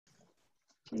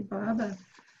Okay, Baba.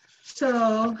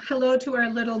 So hello to our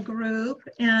little group,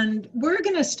 and we're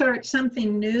going to start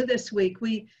something new this week.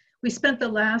 We spent the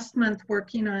last month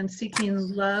working on seeking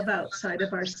love outside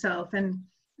of ourselves, and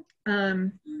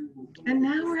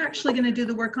now we're actually going to do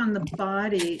the work on the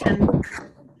body.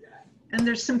 And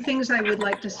there's some things I would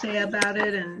like to say about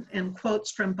it, and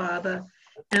quotes from Baba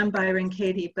and Byron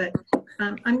Katie. But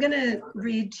I'm going to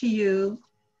read to you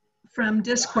from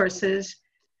Discourses,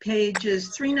 pages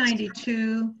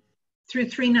 392 through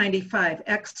 395,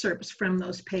 excerpts from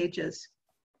those pages.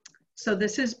 So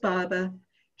this is Baba.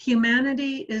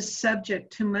 Humanity is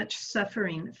subject to much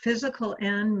suffering, physical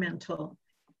and mental.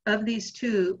 Of these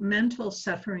two, mental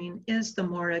suffering is the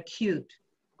more acute.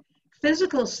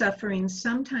 Physical suffering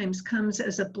sometimes comes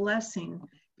as a blessing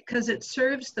because it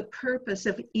serves the purpose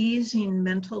of easing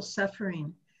mental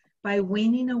suffering by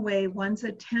weaning away one's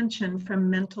attention from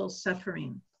mental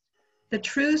suffering. The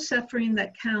true suffering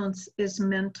that counts is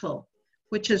mental,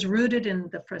 which is rooted in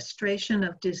the frustration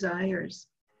of desires.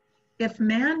 If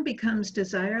man becomes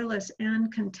desireless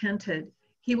and contented,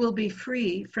 he will be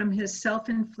free from his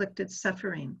self-inflicted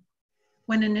suffering.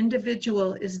 When an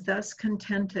individual is thus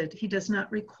contented, he does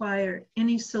not require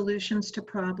any solutions to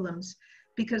problems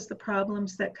because the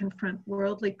problems that confront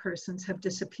worldly persons have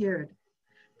disappeared.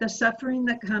 The suffering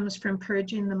that comes from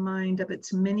purging the mind of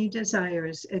its many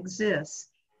desires exists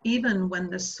even when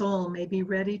the soul may be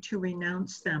ready to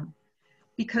renounce them,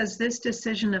 because this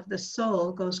decision of the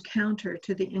soul goes counter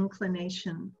to the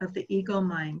inclination of the ego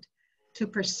mind to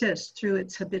persist through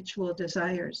its habitual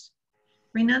desires.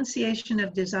 Renunciation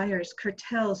of desires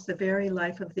curtails the very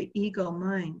life of the ego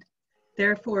mind.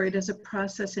 Therefore, it is a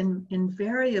process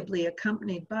invariably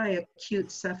accompanied by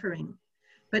acute suffering.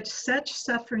 But such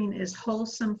suffering is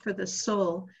wholesome for the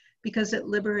soul because it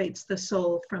liberates the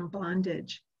soul from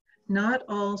bondage. Not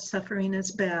all suffering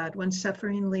is bad. When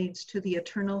suffering leads to the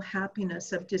eternal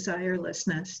happiness of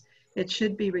desirelessness, it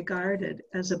should be regarded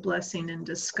as a blessing in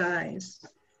disguise.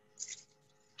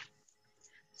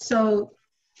 So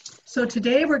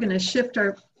today we're going to shift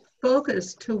our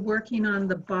focus to working on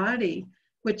the body,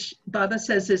 which Baba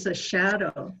says is a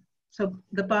shadow. So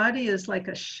the body is like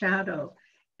a shadow.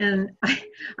 And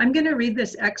I'm going to read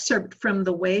this excerpt from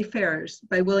The Wayfarers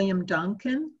by William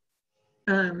Donkin.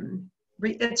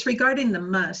 It's regarding the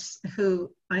muss,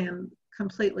 who I am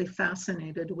completely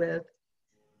fascinated with.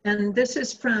 And this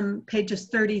is from pages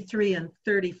 33 and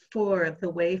 34 of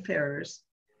The Wayfarers.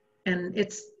 And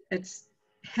its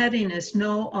heading is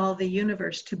Know All the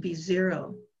Universe to be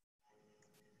Zero.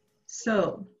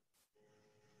 So,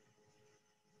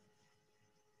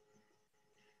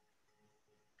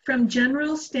 from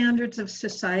general standards of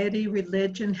society,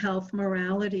 religion, health,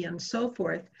 morality, and so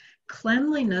forth,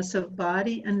 cleanliness of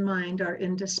body and mind are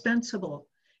indispensable.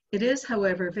 It is,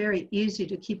 however, very easy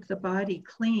to keep the body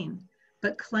clean,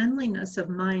 but cleanliness of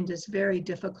mind is very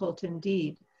difficult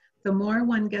indeed. The more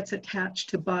one gets attached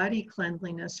to body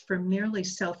cleanliness for merely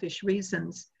selfish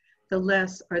reasons, the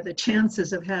less are the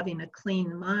chances of having a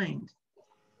clean mind.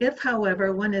 If,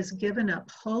 however, one is given up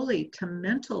wholly to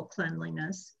mental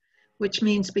cleanliness, which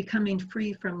means becoming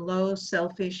free from low,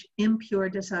 selfish, impure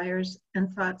desires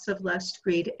and thoughts of lust,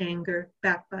 greed, anger,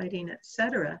 backbiting,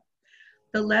 etc.,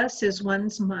 the less is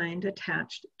one's mind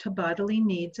attached to bodily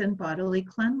needs and bodily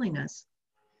cleanliness.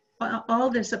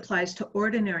 All this applies to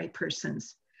ordinary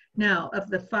persons. Now, of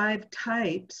the 5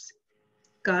 types,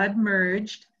 God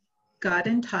merged, God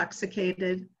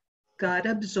intoxicated, God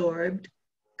absorbed,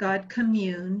 God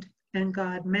communed, and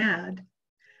God mad,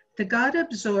 the God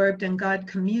absorbed and God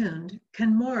communed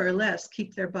can more or less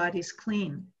keep their bodies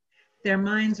clean. Their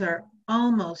minds are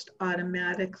almost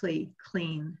automatically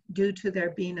clean due to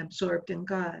their being absorbed in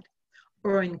God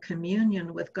or in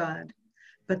communion with God.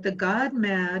 But the God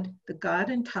mad, the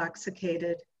God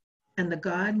intoxicated, and the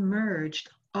God merged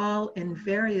all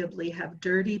invariably have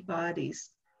dirty bodies,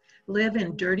 live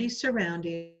in dirty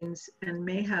surroundings, and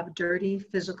may have dirty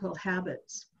physical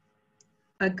habits.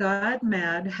 A God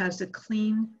mad has a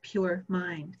clean, pure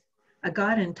mind. A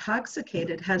God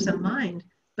intoxicated has a mind,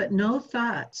 but no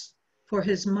thoughts, for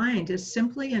his mind is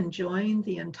simply enjoying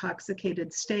the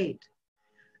intoxicated state.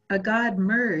 A God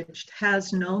merged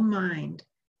has no mind.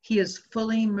 He is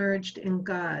fully merged in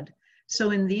God.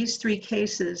 So in these 3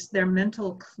 cases, their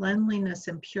mental cleanliness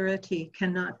and purity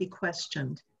cannot be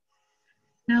questioned.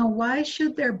 Now, why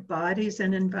should their bodies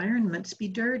and environments be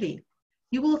dirty?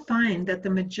 You will find that the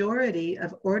majority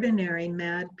of ordinary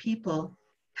mad people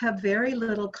have very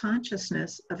little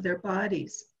consciousness of their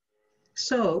bodies.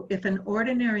 So if an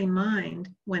ordinary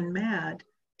mind, when mad,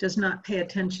 does not pay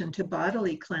attention to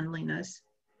bodily cleanliness,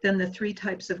 then the 3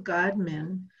 types of God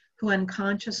men who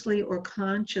unconsciously or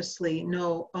consciously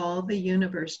know all the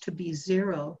universe to be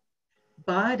zero,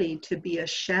 body to be a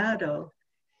shadow,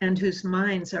 and whose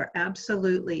minds are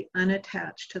absolutely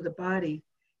unattached to the body,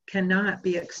 cannot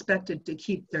be expected to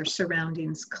keep their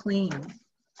surroundings clean.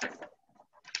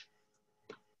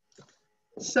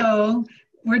 So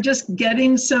we're just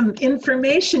getting some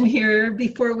information here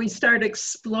before we start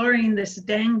exploring this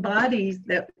dang body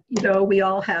that, you know, we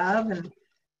all have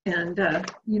and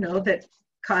you know, that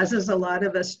causes a lot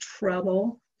of us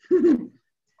trouble.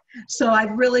 So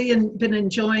I've really been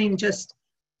enjoying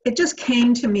it just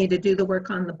came to me to do the work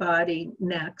on the body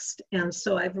next. And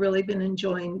so I've really been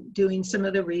enjoying doing some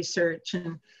of the research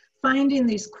and finding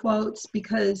these quotes,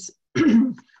 because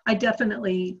I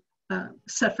definitely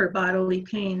suffer bodily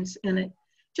pains, and it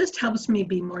just helps me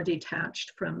be more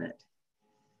detached from it.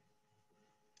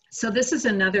 So this is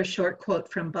another short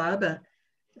quote from Baba,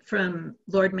 from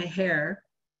Lord Maher,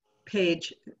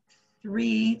 page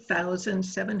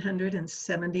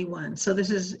 3771. So this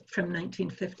is from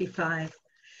 1955.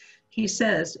 He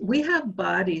says, "We have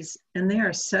bodies and they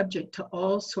are subject to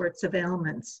all sorts of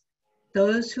ailments.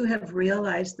 Those who have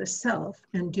realized the self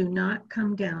and do not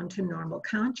come down to normal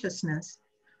consciousness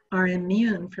are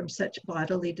immune from such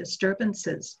bodily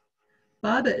disturbances.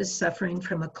 Baba is suffering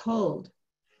from a cold.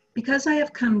 Because I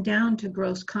have come down to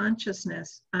gross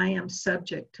consciousness, I am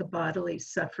subject to bodily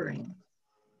suffering."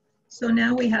 So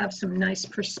now we have some nice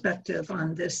perspective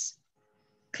on this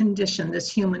condition, this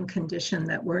human condition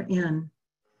that we're in.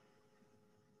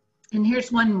 And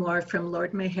here's one more from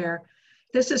Lord Maher.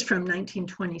 This is from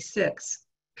 1926,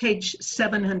 page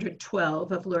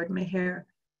 712 of Lord Maher.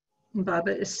 And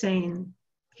Baba is saying,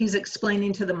 he's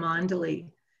explaining to the Mandali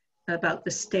about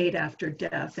the state after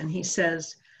death. And he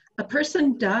says, "A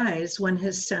person dies when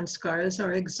his sanskaras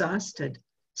are exhausted,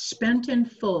 spent in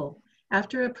full.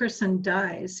 After a person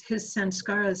dies, his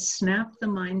sanskaras snap the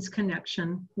mind's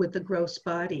connection with the gross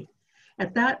body.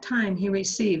 At that time, he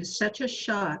receives such a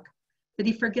shock that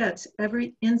he forgets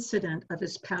every incident of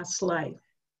his past life.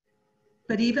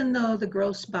 But even though the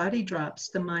gross body drops,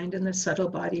 the mind and the subtle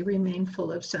body remain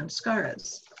full of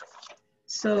sanskaras."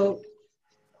 So,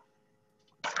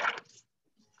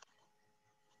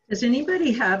 does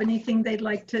anybody have anything they'd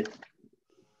like to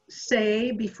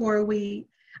say before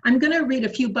I'm going to read a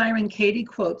few Byron Katie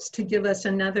quotes to give us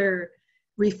another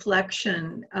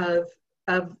reflection of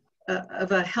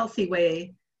a healthy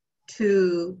way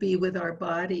to be with our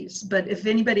bodies. But if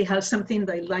anybody has something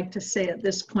they'd like to say at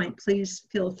this point, please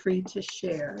feel free to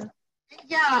share.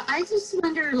 Yeah, I just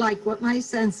wonder like what my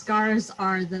sanskaras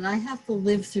are that I have to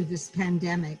live through this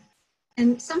pandemic.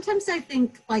 And sometimes I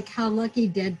think like how lucky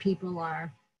dead people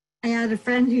are. I had a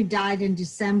friend who died in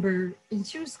December and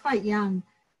she was quite young.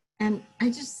 And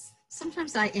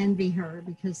sometimes I envy her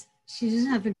because she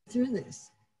didn't have to go through this.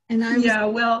 And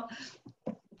well,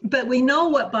 but we know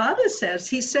what Baba says.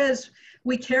 He says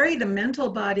we carry the mental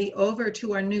body over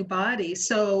to our new body.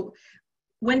 So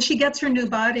when she gets her new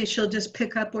body, she'll just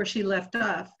pick up where she left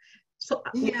off. So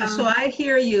I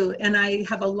hear you, and I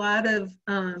have a lot of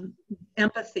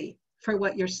empathy for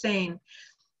what you're saying.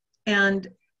 And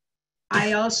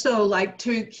I also like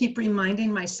to keep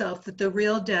reminding myself that the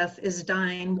real death is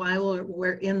dying while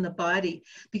we're in the body.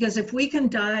 Because if we can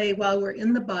die while we're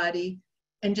in the body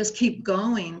and just keep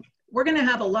going, we're going to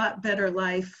have a lot better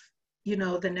life, you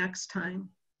know, the next time.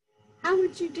 How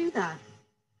would you do that?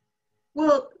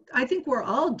 Well, I think we're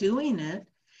all doing it,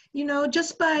 you know,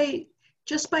 just by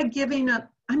giving up.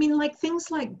 I mean, like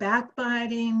things like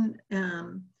backbiting,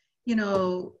 you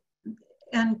know,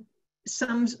 and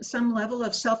some level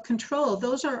of self-control.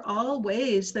 Those are all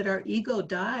ways that our ego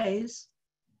dies,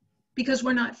 because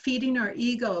we're not feeding our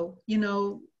ego, you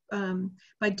know,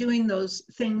 by doing those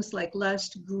things like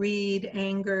lust, greed,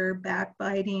 anger,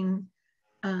 backbiting,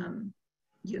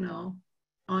 you know,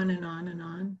 on and on and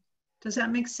on. Does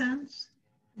that make sense?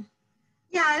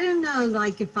 Yeah, I don't know,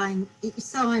 like if I'm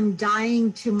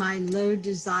dying to my low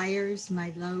desires,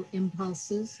 my low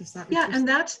impulses. Is that what Yeah, and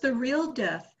that's the real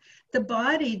death. The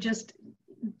body just,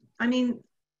 I mean,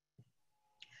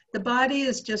 the body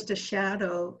is just a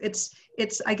shadow.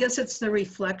 I guess it's the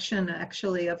reflection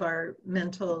actually of our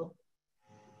mental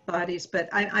bodies, but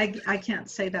I can't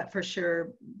say that for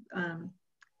sure.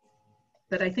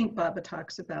 But I think Baba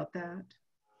talks about that.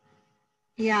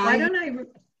 Yeah. Why don't I,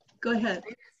 go ahead.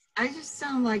 I just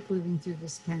don't like living through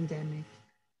this pandemic.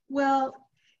 Well,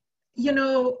 you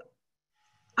know,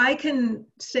 I can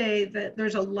say that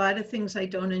there's a lot of things I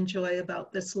don't enjoy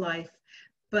about this life,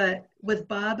 but with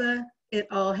Baba, it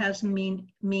all has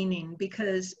meaning,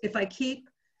 because if I keep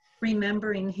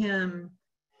remembering him,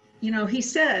 you know, he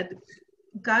said,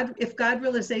 if God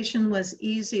realization was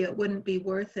easy, it wouldn't be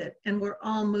worth it. And we're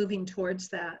all moving towards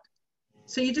that.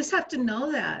 So you just have to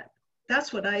know that.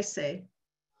 That's what I say.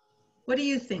 What do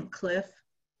you think, Cliff?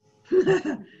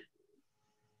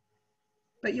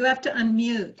 But you have to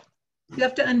unmute. You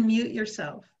have to unmute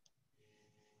yourself.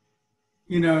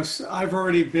 You know, I've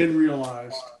already been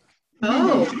realized.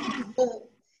 Oh. Well,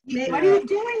 what are you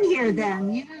doing here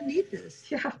then? You don't need this.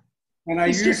 Yeah. And I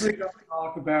usually don't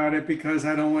talk about it because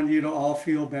I don't want you to all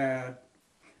feel bad.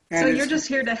 And so you're just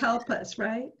here to help us,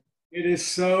 right? It is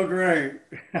so great.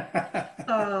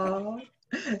 Oh,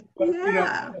 But, yeah. you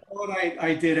know, what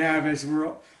I did have is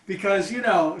because, you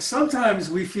know, sometimes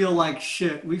we feel like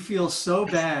shit. We feel so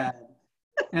bad.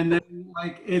 And then,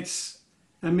 like, it's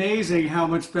amazing how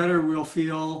much better we'll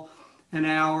feel an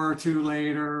hour or two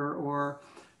later, or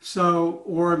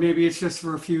maybe it's just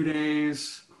for a few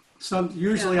days.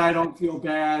 Usually I don't feel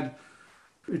bad.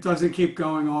 It doesn't keep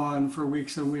going on for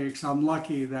weeks and weeks. I'm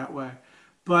lucky that way.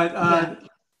 But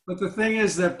the thing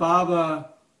is that Baba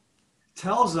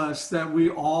tells us that we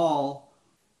all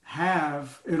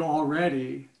have it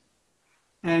already.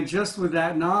 And just with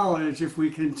that knowledge, if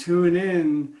we can tune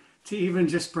in to even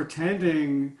just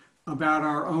pretending about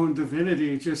our own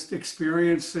divinity, just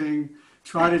experiencing,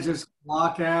 try to just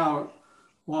block out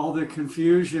all the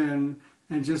confusion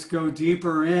and just go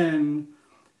deeper in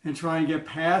and try and get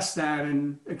past that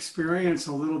and experience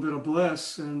a little bit of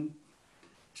bliss and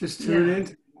just tune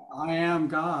into I am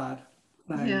God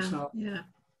thing. Yeah.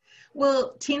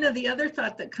 Well, Tina, the other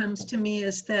thought that comes to me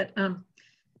is that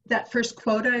that first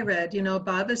quote I read, you know,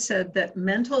 Baba said that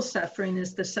mental suffering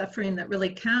is the suffering that really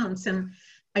counts. And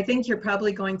I think you're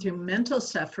probably going through mental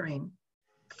suffering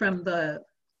from the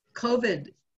COVID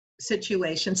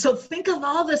situation. So think of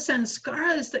all the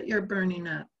sanskaras that you're burning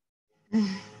up.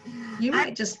 You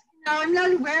might just... No, I'm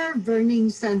not aware of burning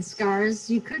sanskars.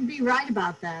 You could be right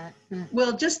about that.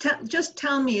 Well, just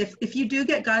tell me, if you do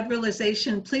get God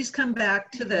realization, please come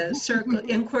back to the circle,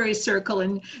 inquiry circle,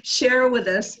 and share with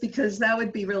us, because that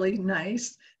would be really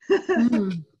nice.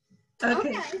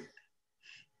 Okay.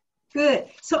 Good.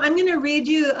 So I'm going to read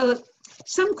you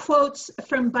some quotes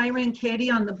from Byron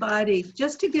Katie on the body,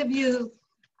 just to give you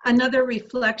another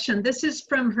reflection. This is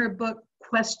from her book,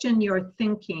 Question Your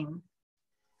Thinking.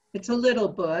 It's a little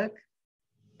book,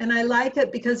 and I like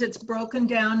it because it's broken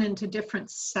down into different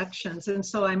sections. And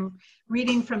so I'm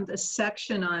reading from the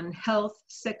section on health,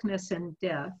 sickness, and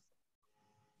death,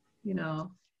 you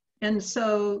know. And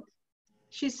so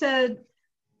she said,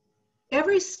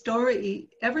 every story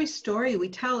we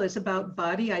tell is about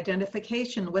body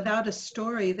identification. Without a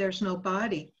story, there's no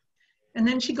body. And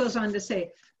then she goes on to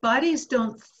say, bodies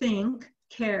don't think,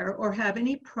 care, or have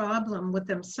any problem with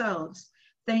themselves.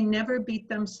 They never beat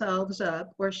themselves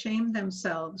up or shame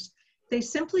themselves. They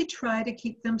simply try to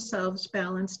keep themselves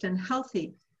balanced and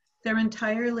healthy. They're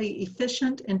entirely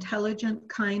efficient, intelligent,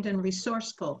 kind, and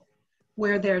resourceful.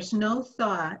 Where there's no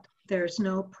thought, there's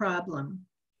no problem.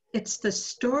 It's the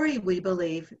story we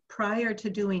believe prior to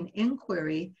doing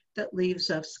inquiry that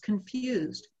leaves us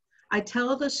confused. I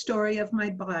tell the story of my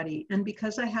body, and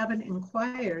because I haven't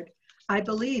inquired, I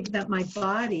believe that my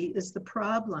body is the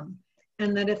problem,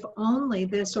 and that if only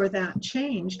this or that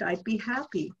changed, I'd be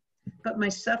happy. But my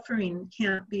suffering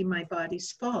can't be my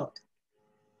body's fault.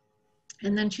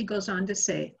 And then she goes on to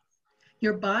say,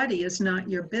 your body is not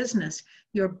your business.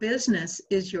 Your business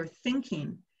is your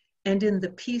thinking. And in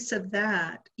the peace of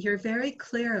that, you're very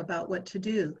clear about what to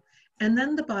do. And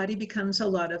then the body becomes a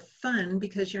lot of fun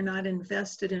because you're not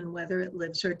invested in whether it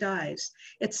lives or dies.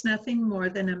 It's nothing more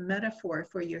than a metaphor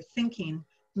for your thinking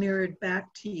mirrored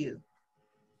back to you.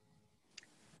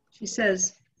 She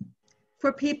says,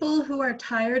 for people who are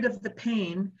tired of the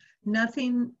pain,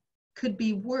 nothing could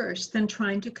be worse than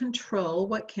trying to control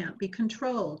what can't be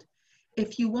controlled.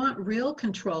 If you want real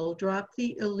control, drop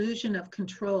the illusion of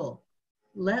control.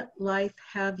 Let life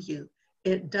have you.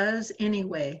 It does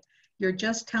anyway. You're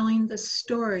just telling the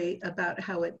story about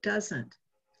how it doesn't.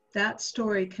 That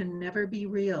story can never be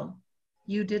real.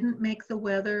 You didn't make the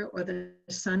weather or the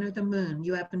sun or the moon.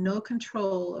 You have no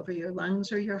control over your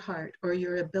lungs or your heart or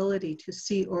your ability to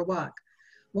see or walk.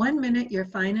 1 minute you're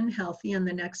fine and healthy, and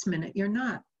the next minute you're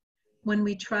not. When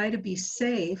we try to be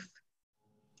safe,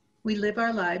 we live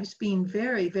our lives being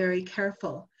very, very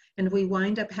careful, and we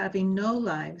wind up having no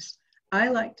lives. I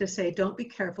like to say, don't be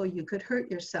careful, you could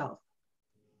hurt yourself.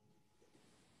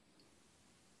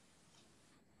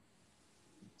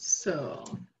 So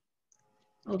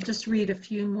I'll just read a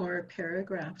few more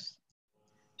paragraphs.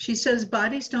 She says,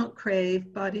 bodies don't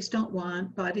crave, bodies don't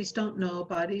want, bodies don't know,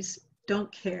 bodies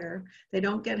don't care. They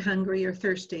don't get hungry or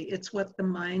thirsty. It's what the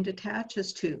mind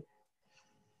attaches to.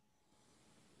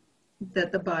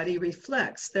 that the body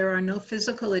reflects. There are no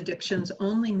physical addictions,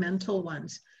 only mental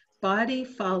ones. Body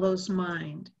follows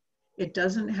mind. It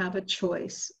doesn't have a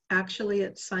choice. Actually,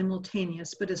 it's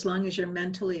simultaneous, but as long as you're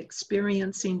mentally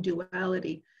experiencing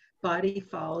duality, body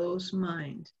follows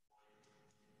mind.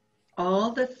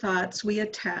 All the thoughts we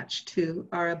attach to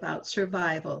are about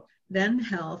survival, then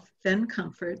health, then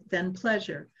comfort, then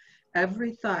pleasure.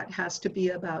 Every thought has to be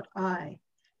about I.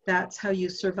 That's how you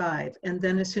survive. And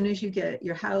then as soon as you get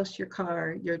your house, your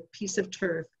car, your piece of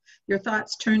turf, your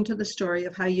thoughts turn to the story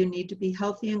of how you need to be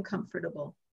healthy and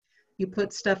comfortable. You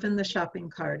put stuff in the shopping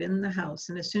cart, in the house,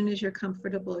 and as soon as you're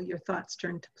comfortable, your thoughts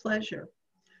turn to pleasure.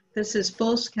 This is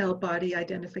full-scale body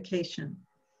identification.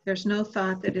 There's no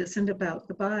thought that isn't about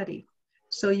the body.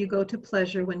 So you go to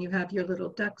pleasure when you have your little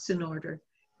ducks in order.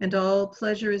 And all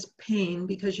pleasure is pain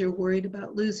because you're worried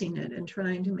about losing it and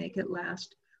trying to make it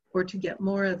last or to get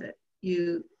more of it.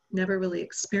 You never really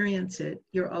experience it.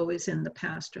 You're always in the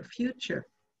past or future.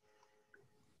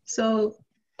 So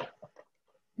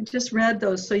I just read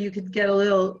those so you could get a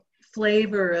little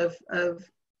flavor of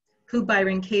who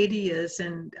Byron Katie is.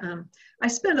 And I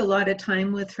spent a lot of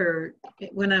time with her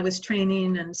when I was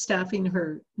training and staffing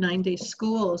her 9-day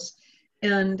schools.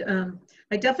 And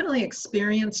I definitely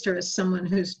experienced her as someone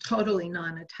who's totally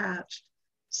non-attached.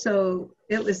 So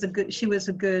it was she was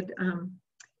a good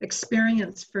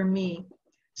experience for me.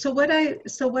 So what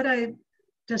I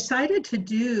decided to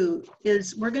do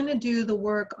is we're going to do the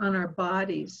work on our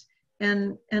bodies.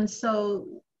 And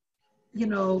so, you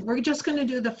know, we're just going to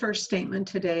do the first statement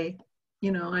today.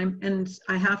 You know,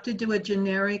 I have to do a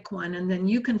generic one, and then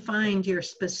you can find your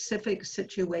specific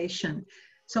situation.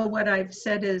 So what I've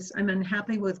said is I'm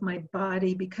unhappy with my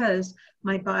body because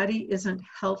my body isn't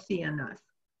healthy enough.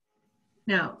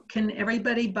 Now, can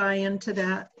everybody buy into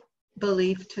that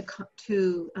belief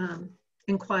to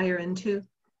inquire into?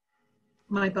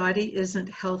 My body isn't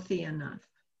healthy enough.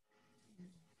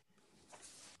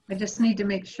 I just need to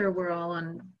make sure we're all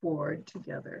on board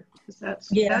together, because that's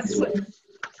what.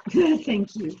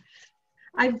 Thank you.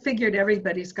 I figured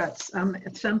everybody's got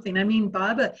something. I mean,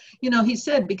 Baba, you know, he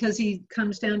said because he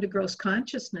comes down to gross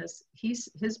consciousness,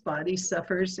 his body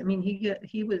suffers. I mean,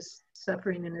 he was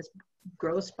suffering in his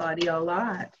gross body a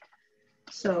lot.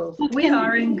 So we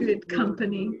are in good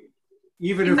company.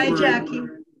 Even if Hi, Jackie.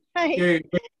 Hi.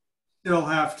 Still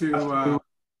have to,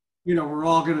 you know, we're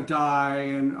all going to die,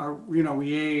 and you know,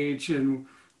 we age and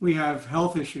we have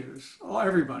health issues.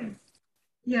 Everybody.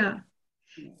 Yeah.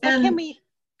 And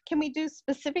can we do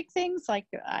specific things like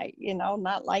you know,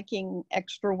 not liking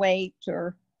extra weight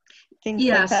or things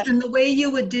like that? Yes, and the way you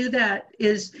would do that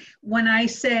is when I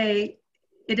say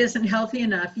it isn't healthy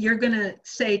enough, you're going to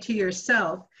say to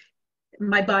yourself,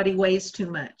 my body weighs too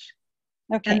much.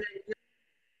 Okay.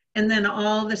 And then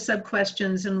all the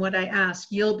sub-questions and what I ask,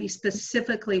 you'll be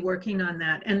specifically working on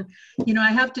that. And, you know,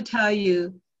 I have to tell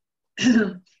you,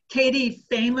 Katie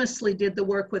famously did the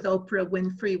work with Oprah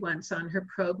Winfrey once on her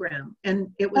program. And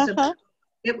it was,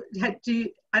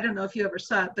 I don't know if you ever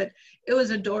saw it, but it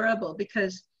was adorable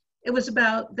because it was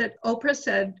about that Oprah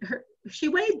said she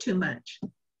weighed too much.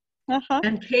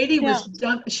 And Katie was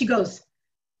done. She goes,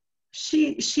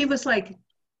 she was like,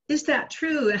 is that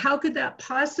true? And how could that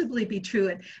possibly be true?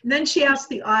 And then she asked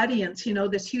the audience, you know,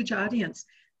 this huge audience.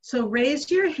 So raise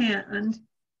your hand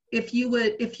if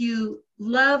you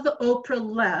love Oprah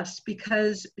less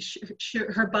because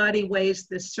her body weighs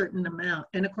this certain amount.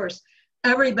 And of course,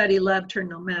 everybody loved her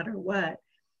no matter what.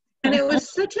 And it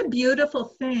was such a beautiful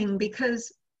thing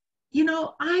because, you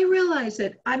know, I realize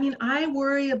it. I mean, I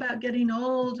worry about getting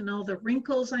old and all the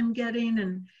wrinkles I'm getting.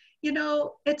 And, you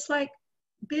know, it's like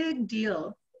big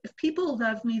deal. If people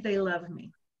love me, they love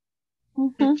me.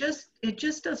 It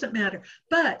just doesn't matter.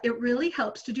 But it really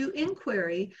helps to do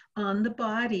inquiry on the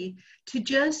body to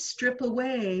just strip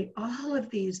away all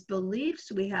of these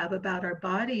beliefs we have about our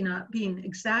body not being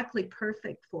exactly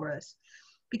perfect for us.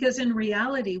 Because in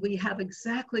reality, we have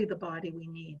exactly the body we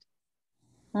need.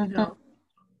 You know?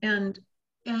 And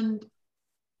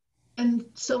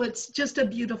so it's just a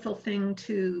beautiful thing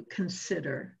to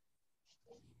consider.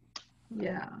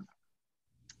 Yeah.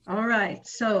 All right,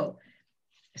 so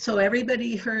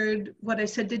everybody heard what I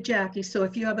said to Jackie. So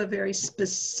if you have a very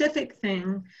specific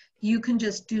thing, you can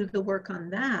just do the work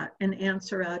on that and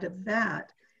answer out of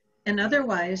that. And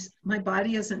otherwise, my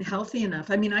body isn't healthy enough.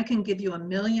 I mean, I can give you a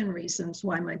million reasons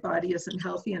why my body isn't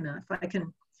healthy enough. I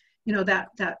can, you know,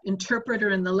 that interpreter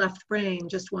in the left brain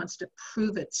just wants to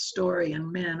prove its story.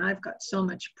 And man, I've got so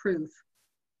much proof.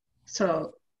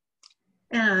 So,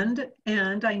 and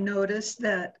I noticed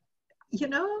that, you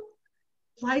know,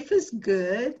 life is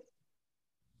good.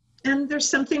 And there's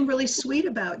something really sweet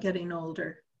about getting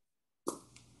older.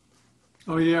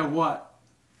 Oh yeah, what?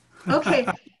 Okay,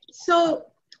 so,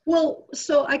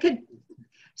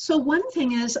 so one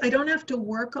thing is I don't have to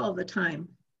work all the time,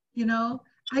 you know?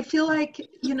 I feel like,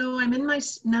 you know,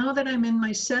 now that I'm in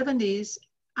my 70s,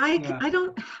 Yeah,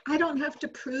 I don't have to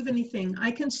prove anything.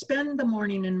 I can spend the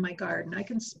morning in my garden. I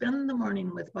can spend the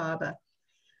morning with Baba.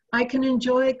 I can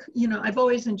enjoy, you know, I've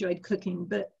always enjoyed cooking,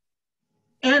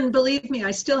 and believe me,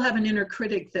 I still have an inner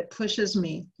critic that pushes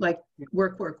me like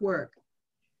work, work, work.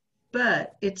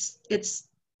 But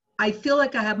I feel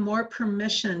like I have more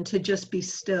permission to just be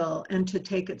still and to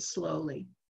take it slowly.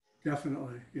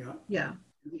 definitely. Yeah. Yeah.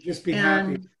 Just be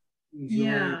happy. And Enjoy.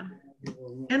 yeah.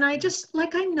 And I just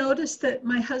like, I noticed that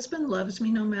my husband loves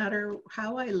me no matter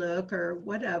how I look or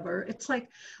whatever. It's like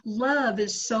love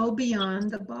is so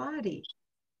beyond the body,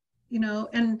 you know.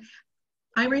 And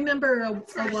I remember a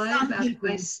For while some back,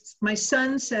 people. my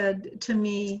son said to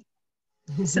me,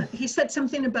 so he said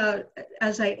something about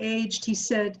as I aged, he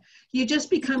said, you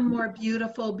just become more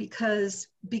beautiful because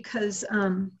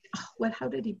how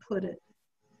did he put it?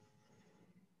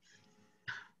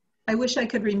 I wish I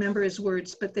could remember his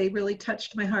words, but they really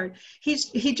touched my heart. He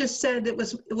just said it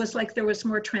was like there was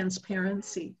more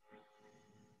transparency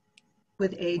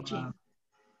with aging.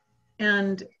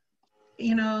 And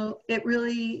you know, it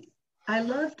really, I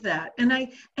loved that. And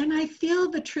I feel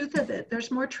the truth of it.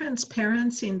 There's more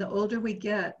transparency, and the older we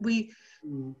get,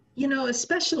 you know,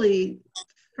 especially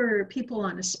for people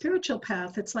on a spiritual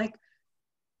path, it's like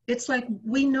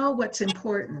we know what's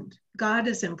important. God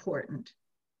is important,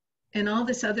 and all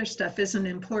this other stuff isn't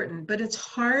important. But it's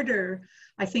harder,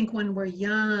 I think, when we're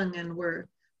young and we're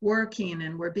working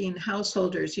and we're being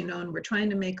householders, you know, and we're trying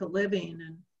to make a living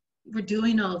and we're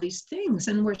doing all these things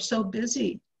and we're so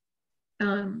busy.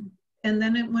 And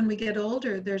then when we get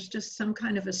older, there's just some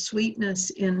kind of a sweetness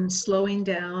in slowing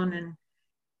down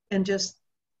and just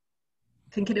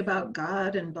thinking about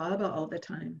God and Baba all the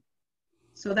time.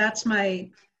 So that's my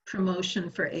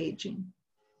promotion for aging.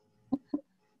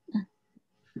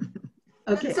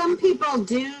 Okay. But some people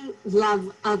do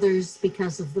love others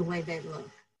because of the way they look.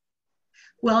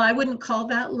 Well, I wouldn't call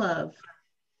that love.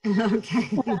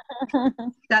 Okay.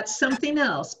 That's something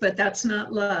else, but that's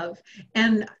not love.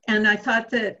 And I thought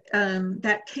that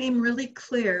that came really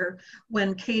clear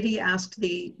when Katie asked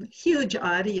the huge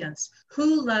audience,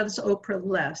 who loves Oprah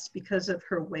less because of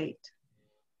her weight?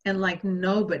 And like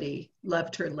nobody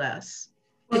loved her less.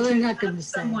 Well, if they're you not going to love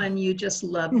say. someone, you just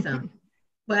love them.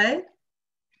 What?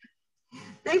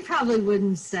 They probably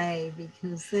wouldn't say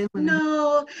because they wouldn't.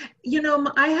 No, you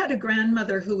know, I had a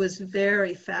grandmother who was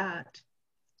very fat.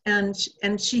 And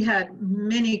she had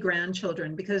many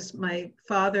grandchildren because my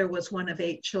father was one of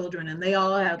 8 children and they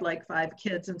all had like 5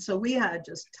 kids. And so we had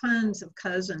just tons of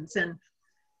cousins. And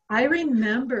I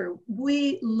remember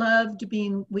we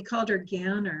called her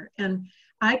Ganner. And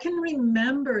I can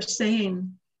remember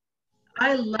saying,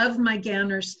 I love my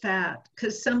Ganner's fat,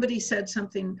 because somebody said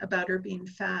something about her being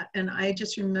fat. And I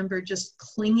just remember just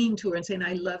clinging to her and saying,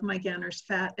 I love my Ganner's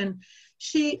fat. And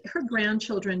her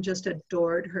grandchildren just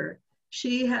adored her.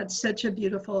 She had such a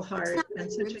beautiful heart and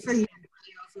such a for you to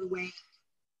be overweight.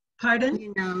 Pardon?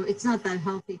 You know, it's not that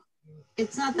healthy.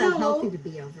 It's not that healthy to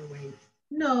be overweight.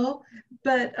 No,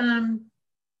 but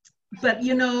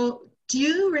you know, do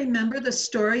you remember the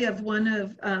story of one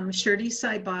of Shirdi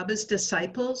Sai Baba's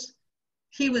disciples?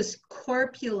 He was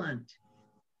corpulent,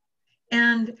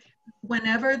 and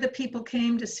whenever the people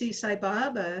came to see Sai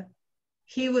Baba,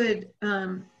 he would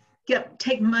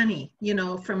take money, you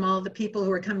know, from all the people who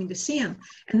were coming to see him.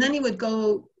 And then he would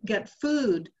go get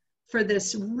food for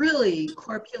this really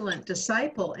corpulent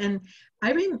disciple. And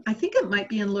I think it might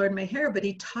be in Lord Maher, but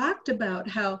he talked about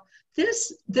how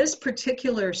this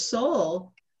particular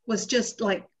soul was just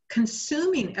like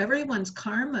consuming everyone's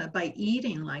karma by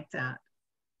eating like that.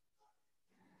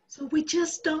 So we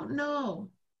just don't know.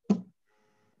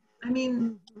 I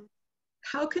mean,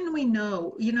 how can we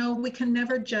know? You know, we can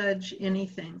never judge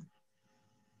anything.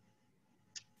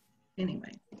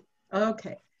 Anyway,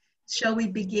 okay. Shall we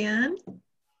begin?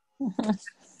 You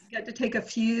got to take a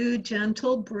few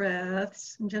gentle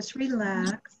breaths and just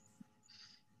relax.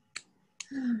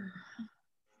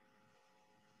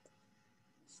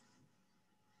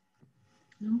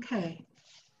 Okay.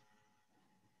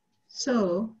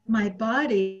 So my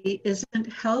body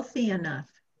isn't healthy enough.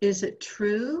 Is it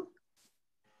true?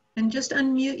 And just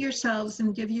unmute yourselves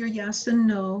and give your yes and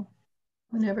no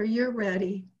whenever you're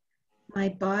ready. My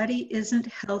body isn't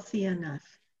healthy enough.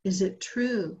 Is it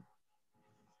true?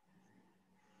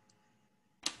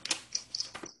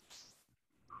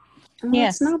 Well,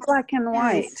 yes. It's not black and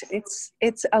white.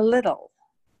 It's a little.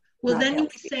 Well, then you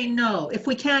say no. If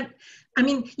we can't, I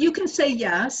mean, you can say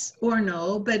yes or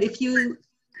no, but if you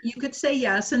could say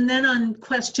yes. And then on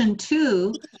question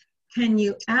 2, can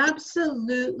you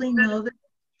absolutely know that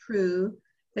it's true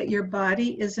that your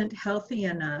body isn't healthy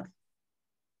enough?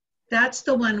 That's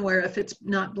the one where if it's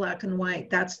not black and white,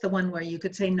 that's the one where you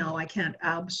could say, no, I can't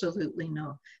absolutely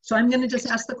know. So I'm going to just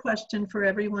ask the question for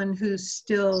everyone who's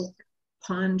still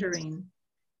pondering.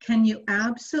 Can you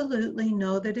absolutely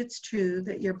know that it's true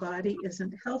that your body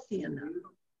isn't healthy enough?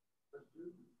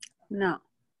 No.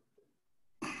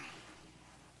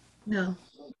 No.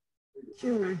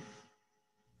 Sure.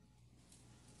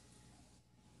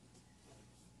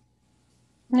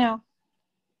 No.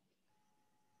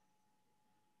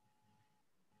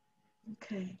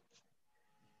 Okay.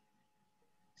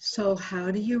 So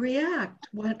how do you react?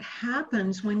 What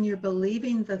happens when you're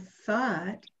believing the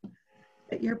thought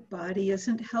that your body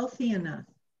isn't healthy enough?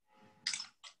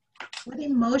 What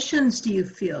emotions do you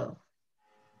feel?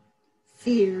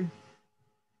 Fear.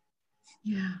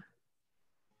 Yeah.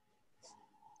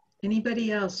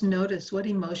 Anybody else notice what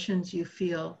emotions you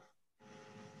feel?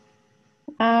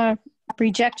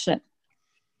 Rejection.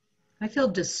 I feel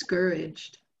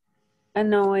discouraged.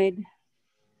 Annoyed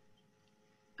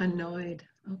Annoyed.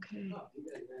 Okay.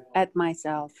 at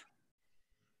myself.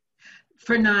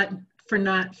 For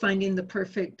not finding the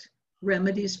perfect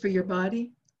remedies for your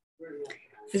body?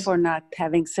 For not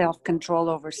having self-control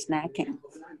over snacking.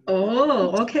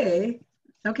 Oh, okay.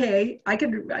 Okay.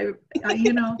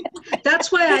 You know,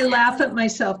 that's why I laugh at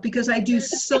myself, because I do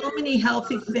so many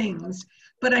healthy things,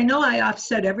 but I know I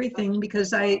offset everything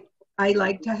because I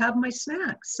like to have my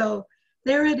snacks. So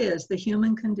there it is, the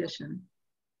human condition.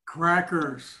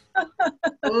 Crackers.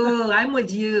 Oh, I'm with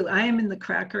you. I am in the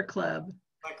cracker club.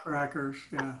 Like crackers,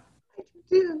 yeah.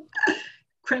 Yeah.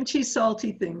 Crunchy,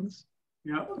 salty things.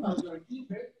 Yep.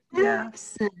 Yeah.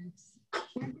 Sense.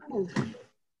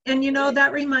 And you know,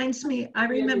 that reminds me, I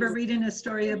remember reading a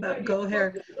story about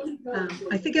Goher.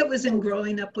 I think it was in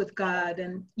Growing Up with God.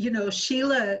 And, you know,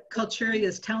 Sheila Kulturi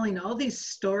is telling all these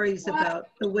stories about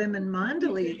the women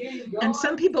Mandali. And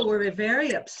some people were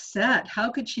very upset.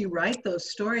 How could she write those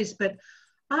stories? But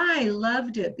I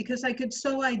loved it because I could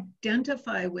so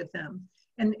identify with them.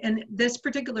 And this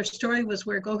particular story was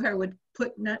where Goher would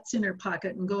put nuts in her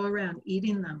pocket and go around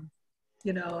eating them.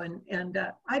 You know, and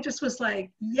I just was like,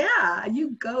 yeah,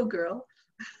 you go, girl.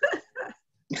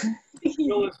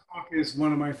 Sheila's book is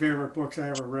one of my favorite books I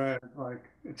ever read. Like,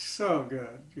 it's so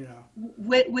good, you know.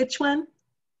 Which one?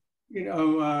 You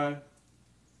know,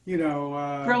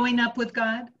 Growing Up with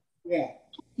God? yeah. One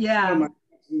Yeah. of my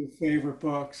absolute favorite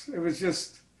books.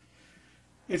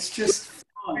 It's just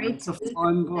fun. It's a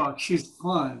fun book. She's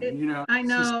fun, you know. I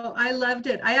know. I loved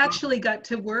it. I actually got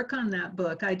to work on that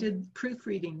book. I did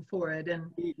proofreading for it,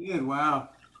 and You did, wow.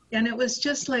 and it was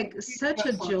just like such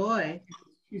a joy.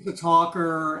 She's a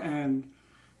talker, and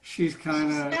she's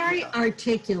kind of Very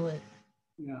articulate.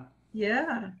 yeah.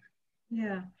 Yeah.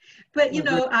 Yeah. But you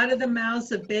know, out of the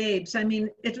mouths of babes, I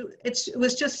mean, it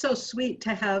was just so sweet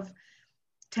to have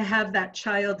that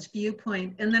child's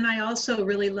viewpoint. And then I also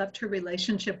really loved her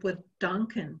relationship with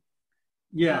Duncan.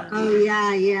 Yeah. Oh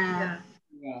yeah. Yeah.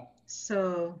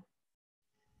 So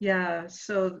yeah,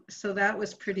 so that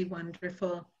was pretty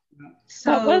wonderful. Yeah.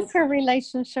 So What was her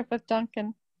relationship with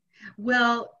Duncan?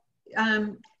 well,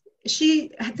 they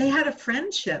had a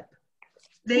friendship.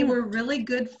 They were really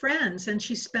good friends, and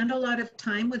she spent a lot of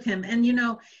time with him. And you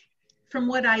know, from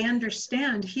what I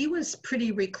understand, he was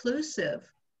pretty reclusive.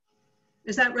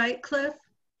 Is that right, Cliff?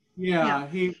 Yeah,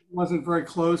 he wasn't very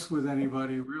close with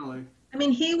anybody, really. I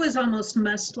mean, he was almost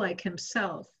musk like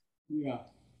himself. Yeah.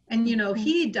 And, you know,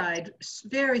 he died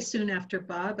very soon after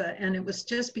Baba. And it was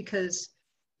just because,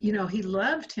 you know, he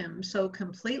loved him so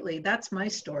completely. That's my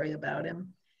story about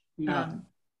him. Yeah.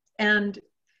 And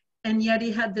yet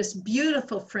he had this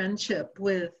beautiful friendship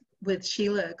with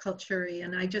Sheila Kulturi.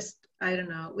 And I don't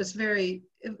know,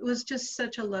 it was just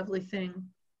such a lovely thing.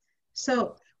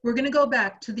 So we're going to go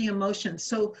back to the emotions.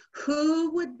 So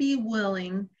who would be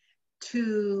willing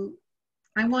to,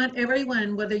 I want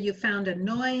everyone, whether you found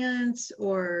annoyance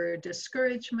or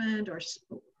discouragement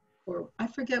or I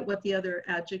forget what the other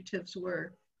adjectives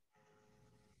were.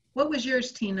 What was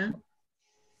yours, Tina?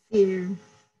 Fear.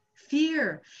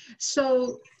 Fear.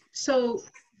 So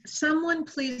someone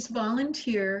please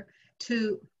volunteer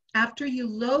to, after you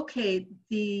locate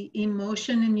the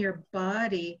emotion in your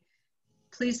body,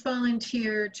 please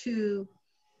volunteer to,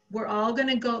 we're all going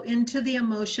to go into the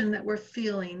emotion that we're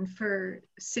feeling for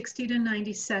 60 to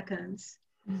 90 seconds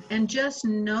and just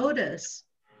notice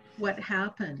what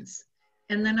happens.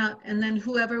 And then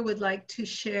whoever would like to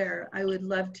share, I would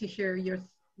love to hear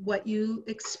what you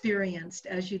experienced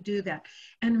as you do that.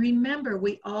 And remember,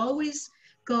 we always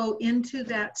go into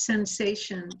that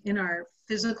sensation in our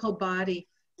physical body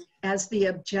as the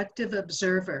objective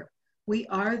observer. We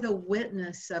are the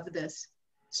witness of this.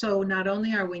 So not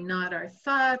only are we not our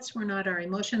thoughts, we're not our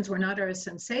emotions, we're not our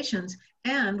sensations,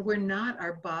 and we're not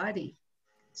our body.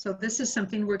 So this is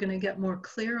something we're going to get more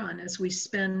clear on as we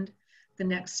spend the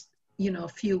next,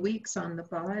 few weeks on the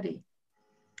body.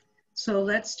 So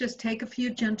let's just take a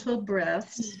few gentle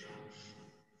breaths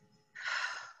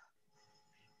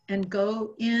and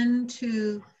go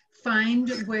into find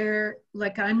where,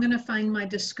 like I'm going to find my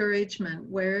discouragement.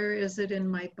 Where is it in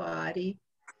my body?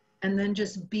 And then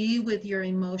just be with your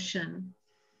emotion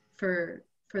for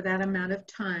that amount of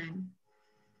time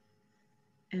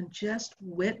and just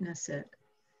witness it.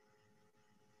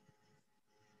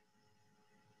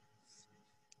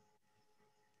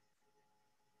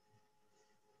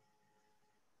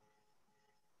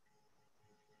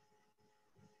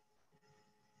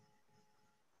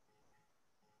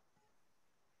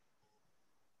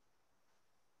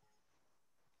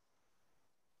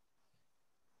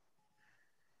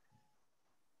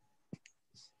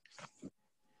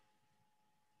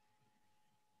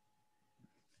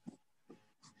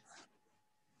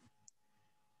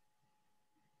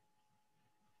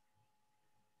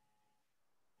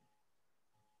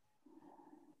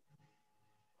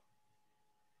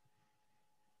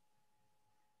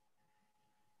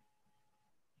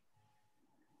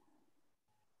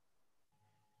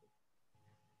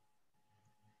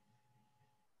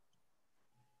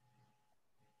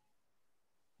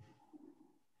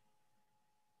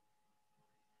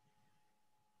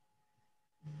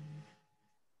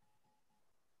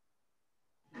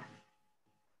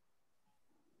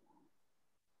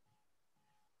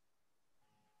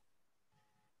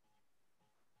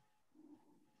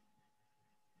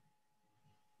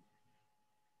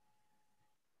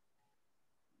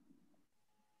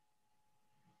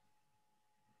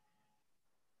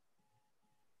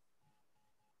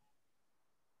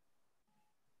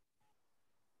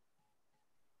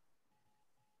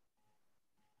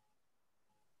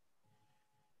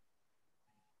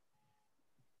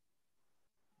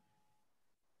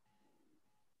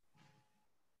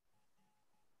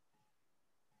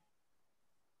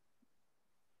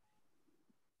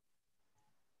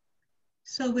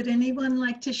 So would anyone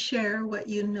like to share what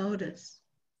you noticed?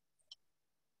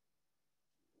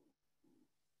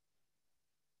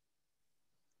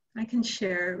 I can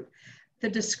share the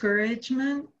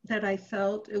discouragement that I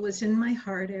felt. It was in my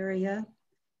heart area.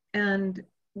 And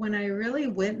when I really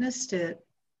witnessed it,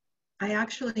 I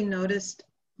actually noticed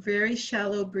very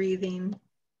shallow breathing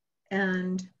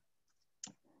and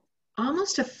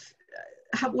almost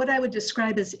what I would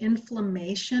describe as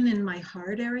inflammation in my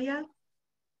heart area.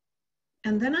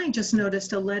 And then I just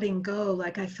noticed a letting go,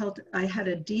 like I felt I had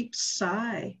a deep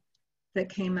sigh that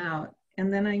came out.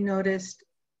 And then I noticed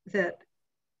that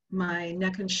my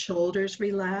neck and shoulders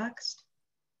relaxed.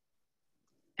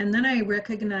 And then I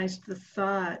recognized the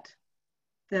thought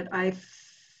that I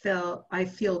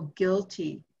feel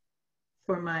guilty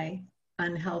for my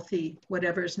unhealthy,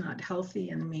 whatever's not healthy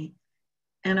in me.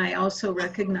 And I also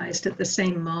recognized at the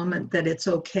same moment that it's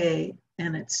okay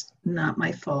and it's not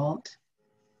my fault.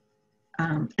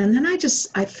 And then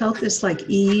I felt this like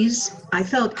ease. I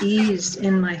felt ease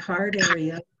in my heart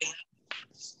area.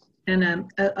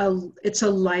 And it's a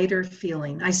lighter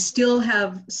feeling. I still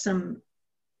have some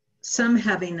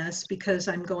heaviness because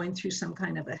I'm going through some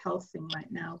kind of a health thing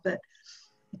right now, but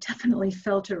I definitely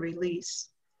felt a release.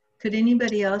 Could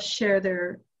anybody else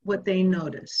share what they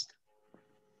noticed?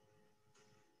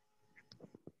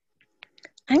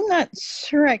 I'm not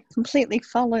sure I completely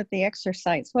followed the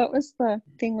exercise. What was the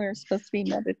thing we were supposed to be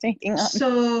meditating on?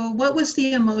 So what was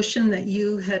the emotion that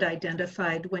you had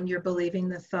identified when you're believing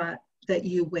the thought that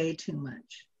you weigh too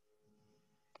much?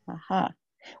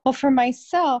 Well, for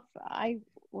myself, I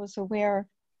was aware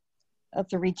of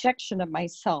the rejection of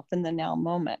myself in the now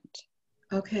moment.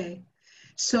 Okay.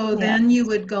 So then you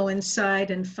would go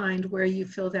inside and find where you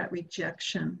feel that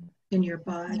rejection in your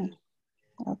body.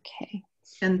 Okay.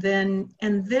 And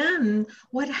then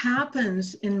what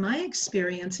happens in my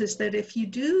experience is that if you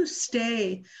do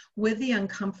stay with the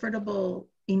uncomfortable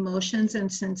emotions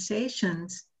and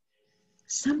sensations,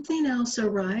 something else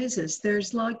arises.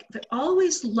 There's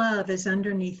always love is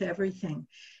underneath everything,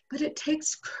 but it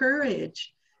takes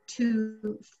courage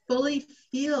to fully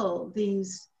feel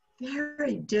these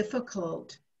very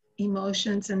difficult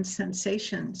emotions and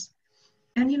sensations.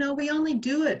 And we only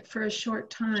do it for a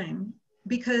short time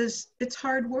because it's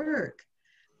hard work.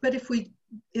 But if we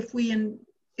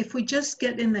if we just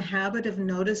get in the habit of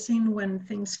noticing when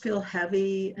things feel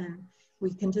heavy and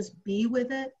we can just be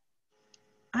with it,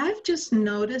 I've just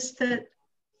noticed that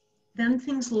then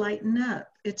things lighten up.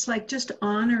 It's like just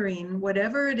honoring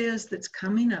whatever it is that's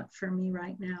coming up for me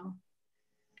right now.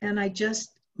 And I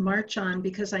just march on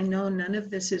because I know none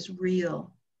of this is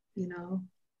real, you know.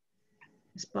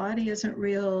 This body isn't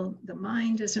real, the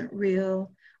mind isn't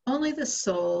real, only the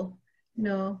soul, you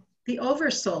know, the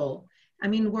oversoul. I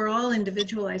mean, we're all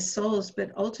individualized souls, but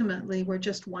ultimately we're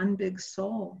just one big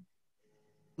soul.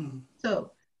 Mm-hmm.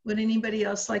 So would anybody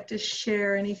else like to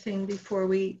share anything before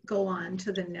we go on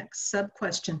to the next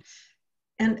sub-question?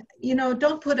 And, you know,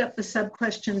 don't put up the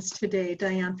sub-questions today,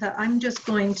 Diantha. I'm just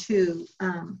going to,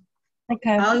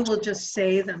 okay. I will just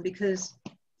say them because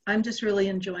I'm just really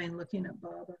enjoying looking at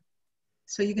Baba.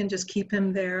 So you can just keep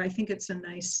him there. I think it's a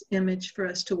nice image for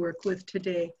us to work with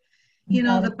today. You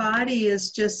know, the body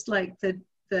is just like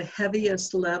the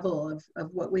heaviest level of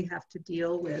what we have to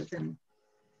deal with. And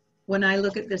when I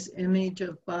look at this image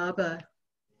of Baba,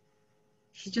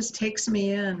 he just takes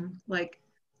me in, like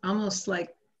almost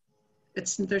like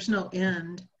there's no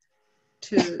end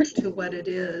to what it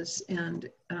is. And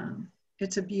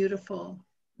it's a beautiful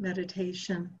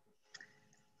meditation.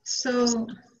 So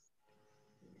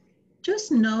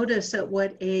just notice at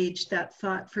what age that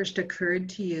thought first occurred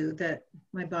to you that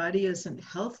my body isn't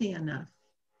healthy enough.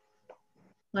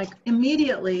 Like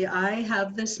immediately I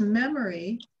have this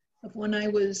memory of when I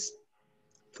was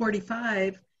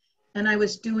 45 and I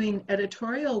was doing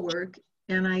editorial work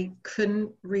and I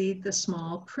couldn't read the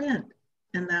small print.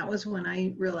 And that was when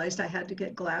I realized I had to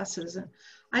get glasses. And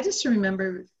I just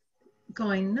remember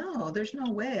going, no, there's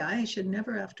no way, I should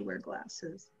never have to wear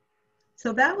glasses.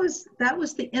 So that was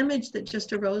the image that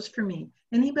just arose for me.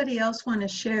 Anybody else want to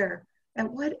share? At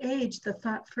what age the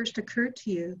thought first occurred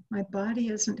to you, my body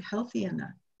isn't healthy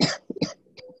enough?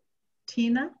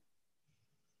 Tina?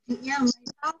 Yeah, my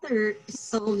father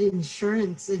sold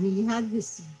insurance and he had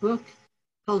this book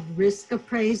called Risk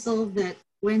Appraisal that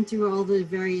went through all the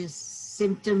various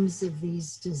symptoms of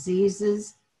these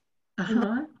diseases.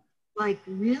 Uh-huh. Like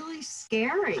really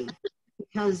scary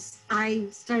because I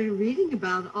started reading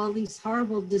about all these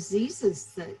horrible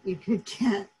diseases that you could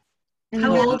get. And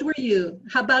how old were you?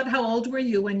 How old were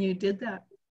you when you did that?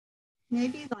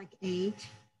 Maybe like 8.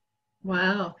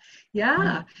 Wow.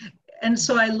 Yeah. And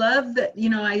so I love that, you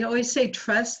know, I always say,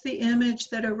 trust the image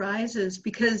that arises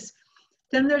because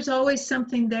then there's always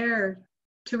something there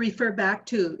to refer back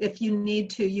to. If you need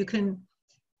to, you can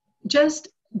just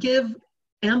give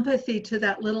empathy to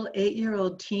that little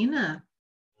 8-year-old Tina,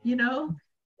 you know,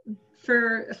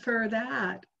 for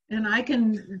that. And I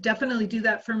can definitely do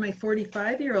that for my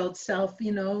 45-year-old self,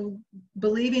 you know,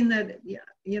 believing that,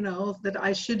 you know, that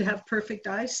I should have perfect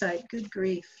eyesight. Good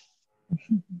grief.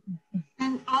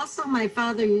 And also my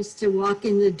father used to walk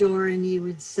in the door and he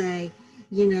would say,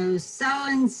 you know,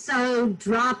 so-and-so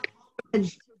dropped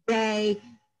today,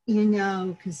 you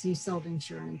know, because he sold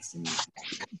insurance. And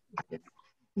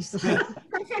he's like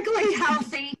perfectly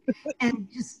healthy and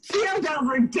just keeled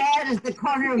over dead at the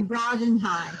corner of Broad and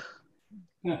High.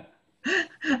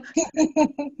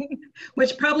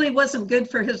 Which probably wasn't good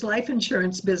for his life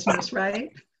insurance business,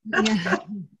 right? Yeah.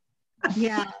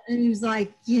 Yeah. And he was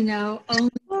like, you know,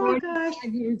 only 45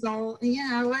 years old, you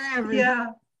know, whatever. Yeah,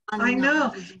 I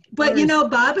know. But you know,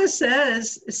 Baba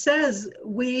says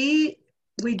we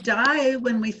die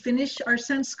when we finish our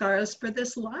sanskaras for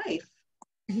this life.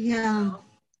 Yeah.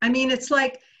 I mean, it's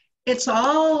like it's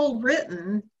all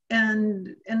written,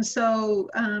 and so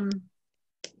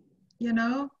you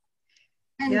know.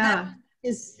 And yeah, that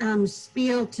is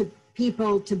spiel to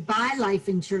people to buy life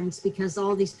insurance because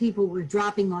all these people were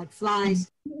dropping like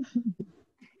flies.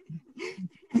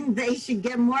 And they should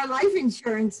get more life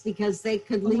insurance because they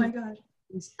could leave. Oh my God.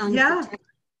 Yeah.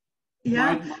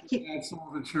 Yeah. My dad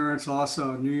sold insurance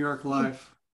also, New York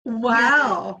Life.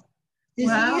 Wow. Yeah.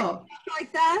 Wow.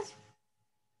 Like that?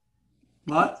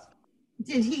 What?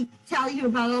 Did he tell you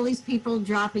about all these people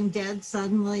dropping dead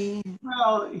suddenly?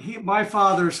 Well, my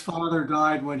father's father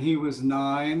died when he was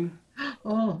 9.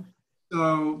 Oh.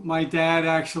 So my dad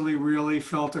actually really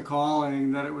felt a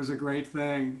calling that it was a great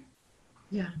thing.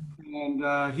 Yeah.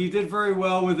 And he did very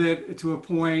well with it to a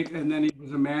point, and then he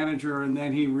was a manager, and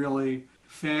then he really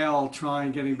failed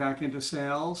trying getting back into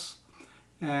sales.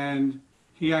 And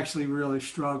he actually really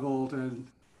struggled, and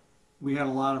we had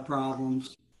a lot of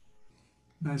problems.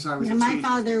 As I was a my teacher.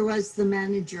 father was the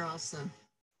manager also.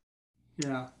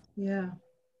 Yeah. Yeah.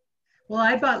 Well,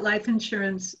 I bought life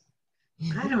insurance,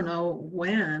 I don't know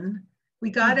when, We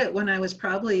got it when I was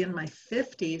probably in my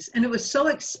 50s, and it was so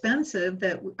expensive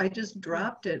that I just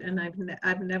dropped it, and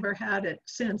I've never had it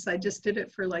since. I just did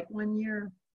it for like 1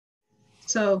 year.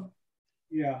 So,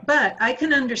 Yeah. but I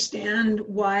can understand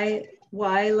why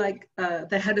like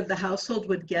the head of the household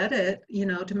would get it, you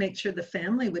know, to make sure the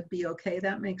family would be okay.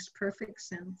 That makes perfect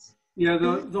sense. Yeah,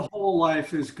 the whole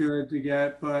life is good to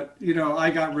get, but you know, I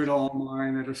got rid of all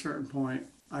mine at a certain point.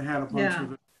 I had a bunch Yeah.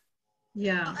 of it.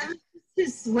 Yeah.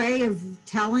 This way of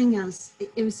telling us,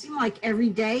 it would seem like every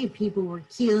day people were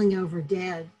keeling over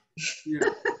dead. Yeah.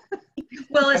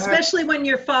 Well, especially when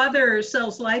your father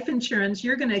sells life insurance,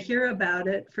 you're going to hear about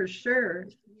it for sure.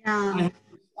 Yeah.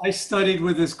 I studied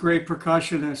with this great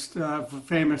percussionist,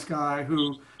 famous guy,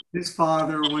 who his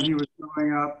father, when he was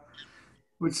growing up,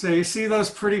 would say, "You see those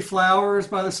pretty flowers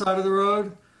by the side of the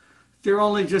road? They're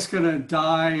only just going to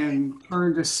die and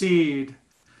turn to seed.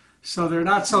 So they're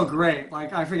not so great."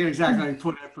 Like, I forget exactly how he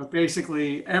put it, but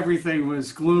basically everything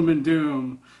was gloom and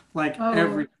doom. Like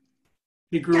Oh,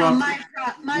 he grew Yeah,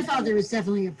 up. my father was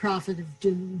definitely a prophet of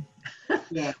doom.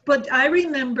 Yeah. but I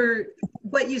remember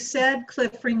what you said,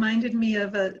 Cliff, reminded me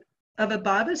of a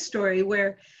Baba story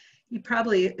where you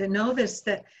probably know this,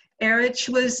 that Erich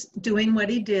was doing what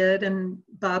he did, and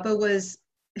Baba was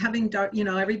having dark, you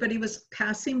know, everybody was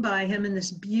passing by him, and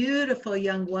this beautiful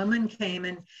young woman came,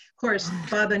 and of course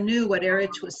Baba knew what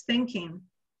Erich was thinking.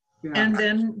 Yeah. And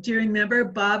then, do you remember,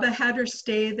 Baba had her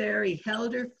stay there, he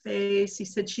held her face, he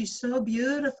said, "She's so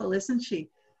beautiful, isn't she?"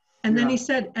 And then Yeah. he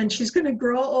said, "And she's going to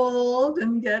grow old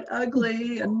and get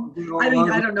ugly." And I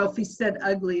don't know if he said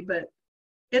ugly, but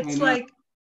I it's know. like,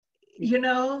 you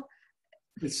know,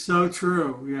 It's so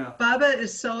true. Yeah. Baba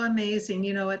is so amazing.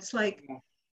 You know, it's like Yeah.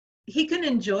 he can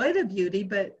enjoy the beauty,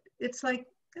 but it's like,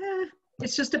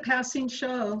 it's just a passing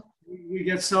show. We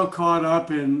get so caught up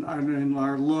in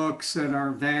our looks and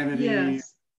our vanity,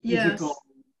 Yes, physical, yes,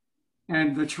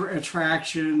 and the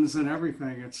attractions and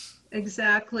everything. It's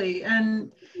exactly.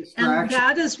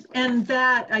 distraction.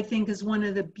 That I think is one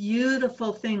of the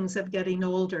beautiful things of getting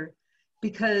older,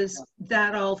 because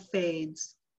that all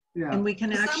fades. Yeah. And we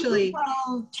can Some actually,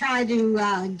 people try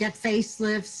to get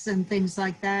facelifts and things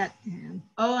like that.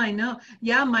 oh, I know.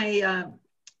 Yeah,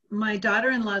 my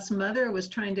daughter-in-law's mother was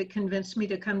trying to convince me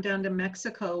to come down to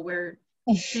Mexico where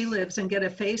she lives and get a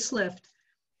facelift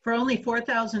for only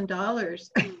 $4,000.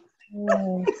 I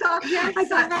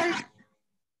thought,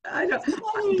 I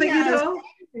don't, but you know,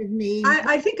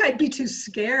 I think I'd be too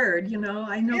scared, you know.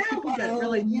 I know people get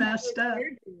really messed up.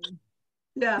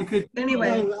 Yeah. You could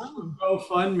Anyway,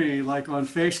 GoFundMe like on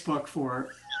Facebook for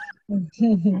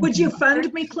it. would you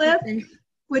fund me, Cliff?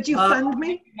 Would you fund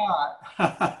me?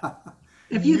 Not.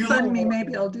 If you fund me,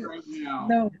 maybe I'll do it. Right now.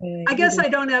 No, I guess I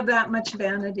don't have that much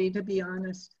vanity, to be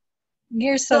honest.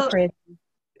 you're so pretty.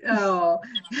 Oh,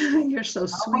 you're so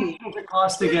How much sweet. does it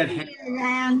cost to get hair?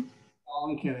 Anne. Oh,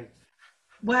 I'm kidding.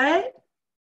 What?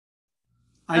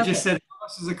 I Okay. just said, how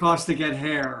much does it cost to get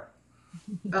hair?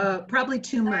 Probably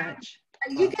too much.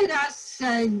 You could ask,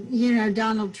 you know,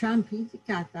 Donald Trump. He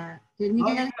got that, didn't he? Oh,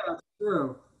 Get yeah, it? that's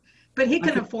true. But he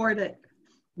can afford it.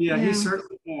 Yeah, Yeah. he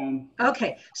certainly can.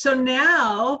 Okay, so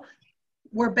now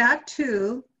we're back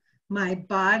to my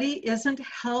body isn't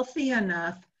healthy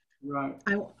enough. Right.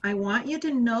 I want you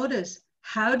to notice,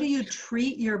 how do you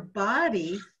treat your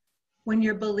body when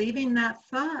you're believing that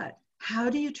thought?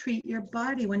 How do you treat your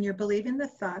body when you're believing the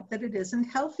thought that it isn't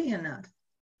healthy enough?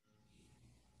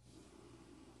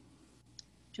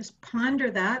 Just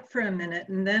ponder that for a minute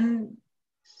and then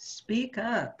speak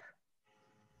up.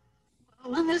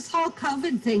 When this whole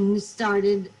COVID thing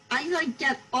started, I like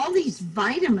get all these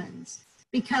vitamins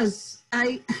because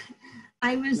I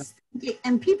was thinking,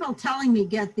 and people telling me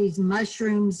get these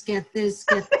mushrooms, get this,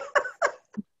 get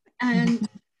and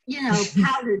you know,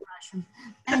 powdered mushrooms,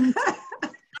 and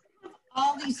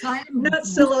all these vitamins. Not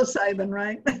psilocybin,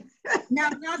 right? No,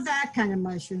 not that kind of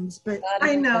mushrooms, but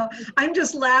I know. I'm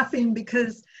just laughing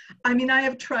because, I mean, I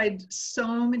have tried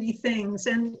so many things,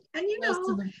 and you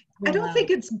know, I don't think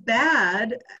it's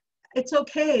bad. It's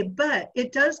okay, but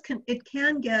it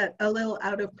can get a little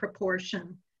out of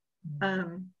proportion.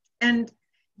 And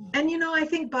you know, I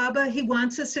think Baba, he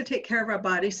wants us to take care of our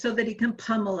bodies so that he can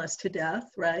pummel us to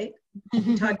death, right?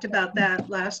 We talked about that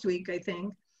last week, I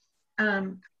think.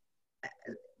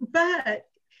 But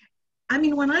I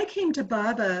mean, when I came to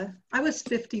Baba, I was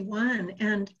 51,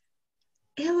 and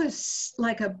it was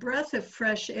like a breath of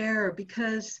fresh air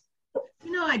because,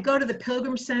 you know, I'd go to the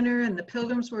Pilgrim Center and the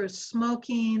pilgrims were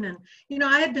smoking, and, you know,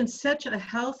 I had been such a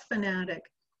health fanatic.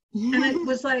 And it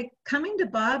was like coming to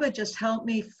Baba just helped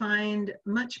me find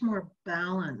much more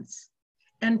balance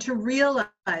and to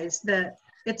realize that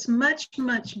it's much,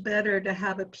 much better to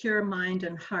have a pure mind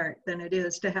and heart than it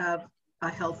is to have a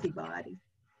healthy body.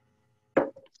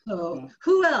 So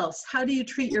who else? How do you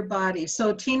treat your body?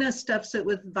 So Tina stuffs it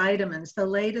with vitamins, the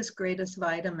latest, greatest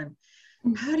vitamin.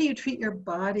 How do you treat your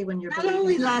body when you're That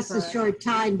only lasts a short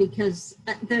time because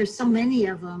there's so many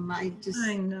of them. I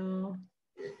know.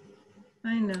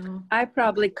 I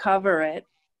probably cover it.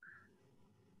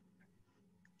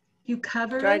 You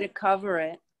cover Try it? to cover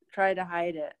it. Try to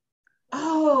hide it.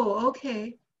 Oh,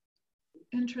 okay.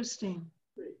 Interesting.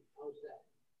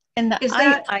 And Is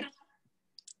that,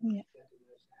 yeah.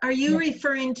 are you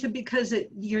referring to because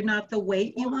you're not the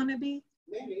weight you want to be?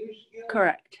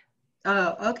 Correct.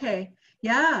 Oh, okay.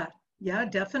 Yeah,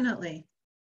 definitely.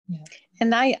 Yeah.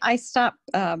 And I stopped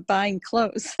buying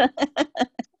clothes.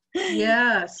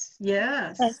 Yes.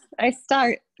 I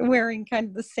start wearing kind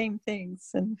of the same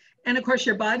things. And of course,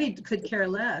 your body could care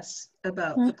less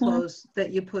about the clothes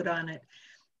that you put on it.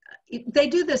 They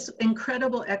do this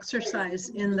incredible exercise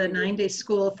in the 9-day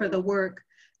school for the work.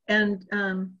 And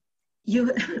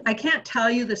I can't tell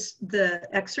you the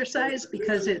exercise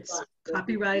because it's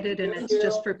copyrighted and it's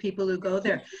just for people who go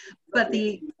there. But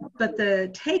the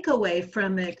takeaway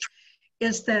from it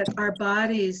is that our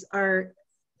bodies are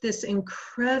this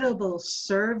incredible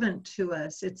servant to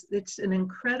us. It's an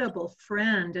incredible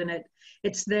friend, and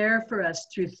it's there for us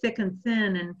through thick and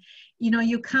thin. And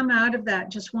you come out of that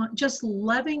just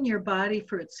loving your body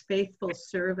for its faithful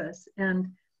service. And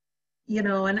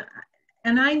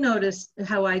and I notice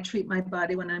how I treat my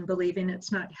body when I'm believing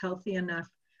it's not healthy enough.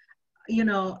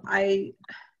 I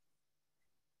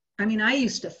mean, I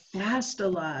used to fast a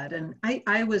lot, and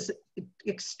I was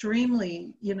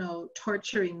extremely,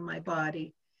 torturing my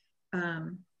body.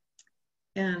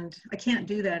 And I can't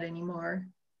do that anymore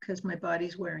because my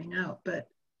body's wearing out. But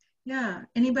yeah,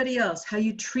 anybody else, how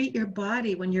you treat your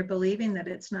body when you're believing that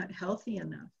it's not healthy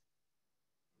enough?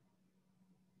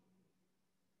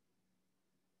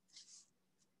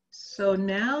 So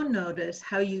now notice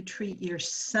how you treat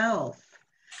yourself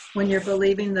when you're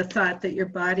believing the thought that your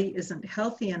body isn't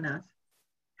healthy enough.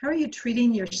 How are you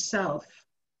treating yourself?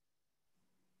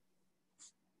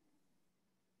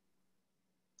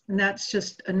 And that's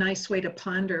just a nice way to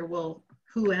ponder, well,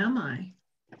 who am I?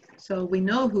 So we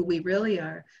know who we really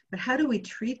are, but how do we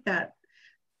treat that?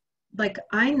 Like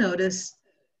I notice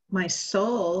my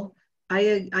soul, I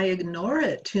ignore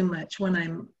it too much when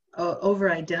I'm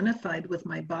over-identified with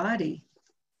my body.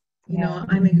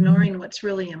 I'm ignoring what's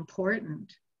really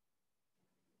important.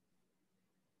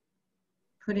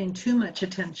 Putting too much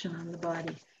attention on the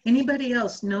body. Anybody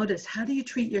else notice, how do you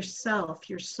treat yourself,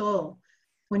 your soul,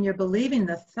 when you're believing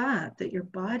the thought that your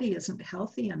body isn't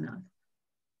healthy enough?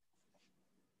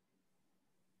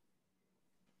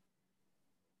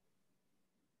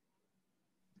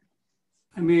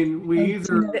 I mean,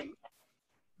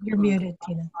 You're muted,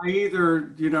 Tina. I either,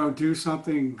 do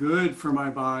something good for my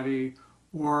body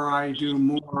or I do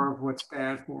more of what's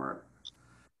bad for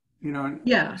it.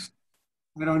 Yeah.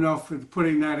 I don't know if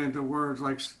putting that into words,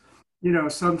 like,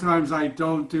 sometimes I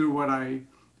don't do what I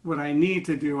need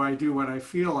to do. I do what I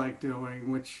feel like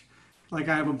doing, which, like,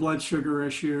 I have a blood sugar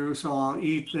issue, so I'll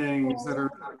eat things that are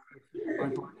not good for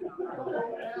my body.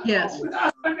 Yes.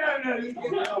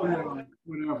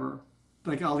 Whatever.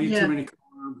 Like, I'll eat too many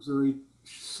carbs or eat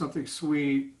something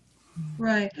sweet.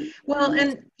 Right. Well,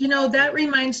 and that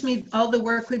reminds me all the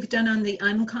work we've done on the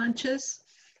unconscious.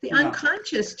 The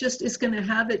unconscious just is going to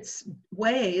have its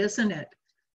way, isn't it?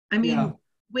 I mean,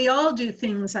 we all do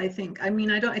things, I think. I mean,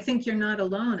 I think you're not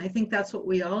alone. I think that's what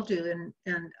we all do.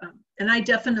 And I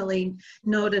definitely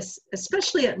notice,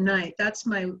 especially at night, that's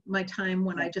my time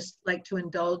when I just like to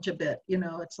indulge a bit.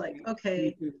 It's like,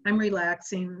 okay, I'm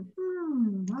relaxing.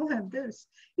 I'll have this,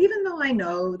 even though I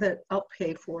know that I'll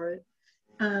pay for it.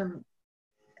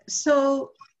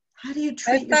 So how do you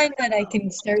treat I find that I can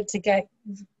start to get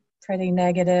pretty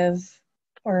negative,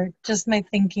 or just my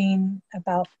thinking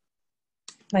about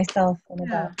myself and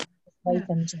about life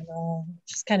in general,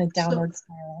 just kind of downward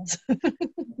spirals.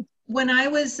 When I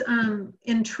was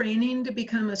in training to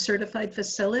become a certified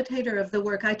facilitator of the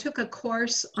work, I took a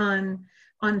course on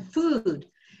food.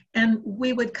 And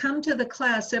we would come to the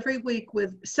class every week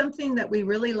with something that we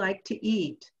really like to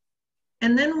eat.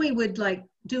 And then we would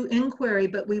do inquiry,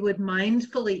 but we would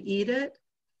mindfully eat it.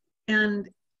 And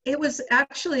it was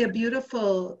actually a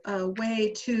beautiful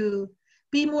way to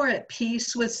be more at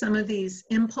peace with some of these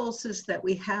impulses that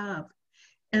we have.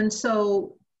 And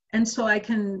so I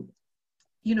can,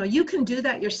 you can do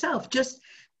that yourself. Just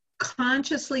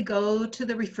consciously go to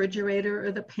the refrigerator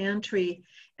or the pantry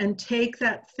and take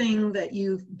that thing that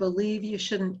you believe you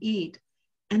shouldn't eat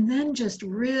and then just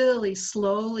really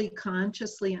slowly,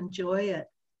 consciously enjoy it.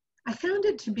 I found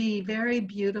it to be very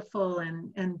beautiful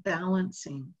and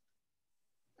balancing.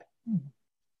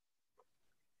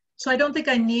 So I don't think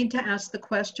I need to ask the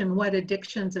question, what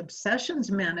addictions,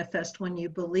 obsessions manifest when you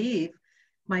believe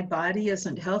my body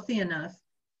isn't healthy enough,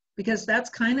 because that's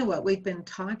kind of what we've been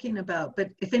talking about. But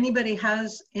if anybody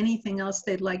has anything else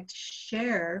they'd like to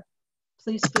share,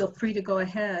 please feel free to go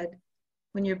ahead.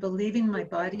 When you're believing my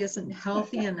body isn't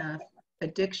healthy enough,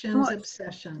 addictions,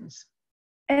 obsessions.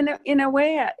 And in a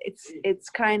way, it's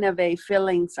kind of a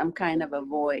filling some kind of a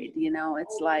void, you know.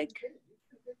 It's like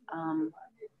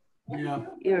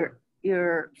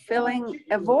you're filling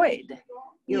a void.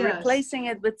 You're replacing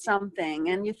it with something,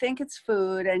 and you think it's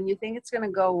food, and you think it's going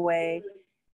to go away,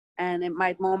 and it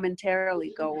might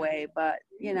momentarily go away, but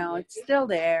you know, it's still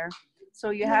there. So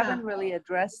you haven't really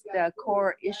addressed the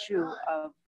core issue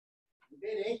of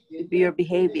your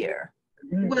behavior.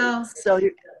 Well, so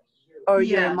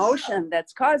your emotion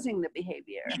that's causing the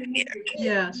behavior.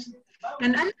 Yes.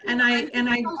 And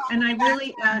I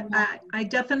really I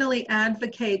definitely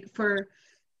advocate for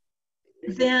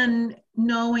then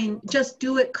knowing, just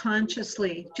do it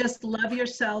consciously, just love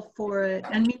yourself for it,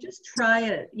 and you just try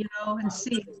it, you know, and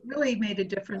see. It really made a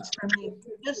difference for me.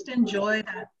 Just enjoy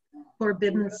that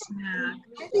forbidden snack.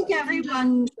 I think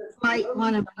everyone might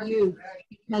want to mute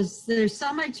because there's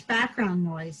so much background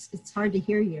noise. It's hard to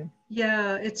hear you.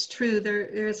 Yeah, it's true.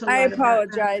 There's a lot. I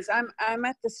apologize. I'm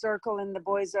at the circle and the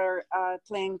boys are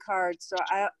playing cards, so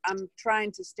I'm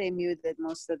trying to stay muted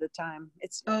most of the time.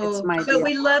 It's my but deal.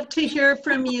 we love to hear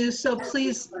from you. So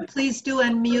please do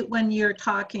unmute when you're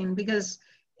talking, because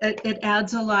it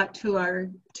adds a lot to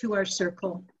our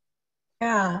circle.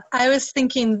 Yeah, I was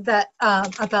thinking that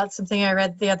about something I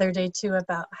read the other day too,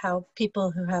 about how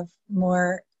people who have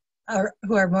more, or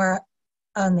who are more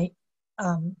on the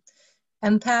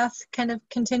empath kind of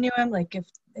continuum, like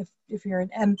if you're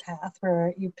an empath,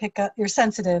 where you pick up, you're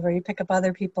sensitive, or you pick up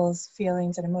other people's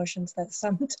feelings and emotions, that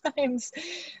sometimes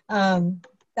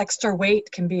extra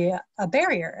weight can be a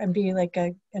barrier and be like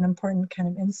an important kind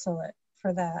of insulate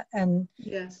for that. And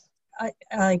yes, I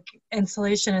like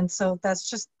insulation, and so that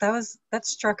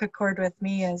struck a chord with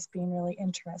me as being really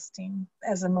interesting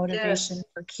as a motivation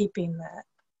for keeping that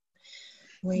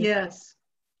weight. Yes,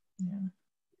 yeah.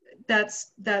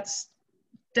 That's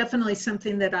definitely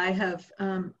something that I have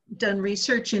done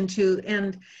research into.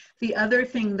 And the other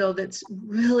thing, though, that's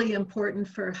really important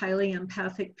for highly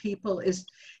empathic people is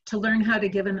to learn how to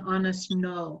give an honest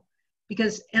no,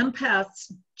 because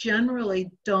empaths generally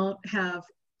don't have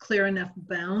clear enough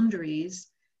boundaries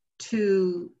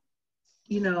to,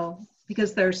 you know,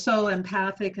 because they're so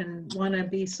empathic and want to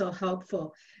be so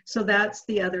helpful. So that's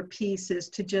the other piece, is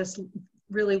to just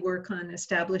really work on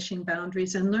establishing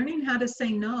boundaries and learning how to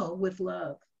say no with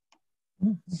love.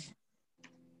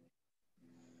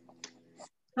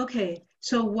 Okay,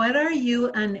 so what are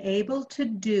you unable to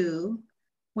do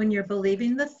when you're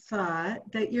believing the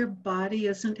thought that your body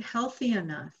isn't healthy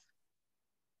enough?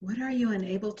 What are you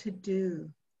unable to do?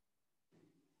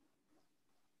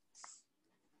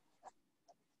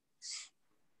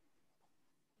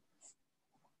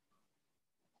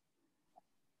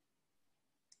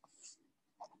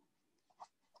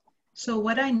 So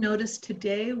what I noticed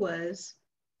today was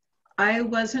I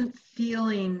wasn't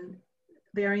feeling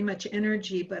very much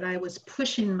energy, but I was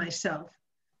pushing myself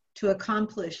to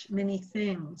accomplish many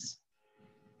things.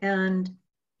 And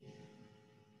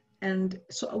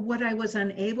so what I was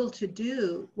unable to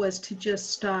do was to just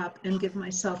stop and give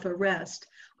myself a rest.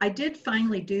 I did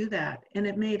finally do that, and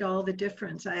it made all the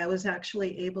difference. I was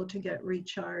actually able to get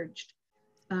recharged.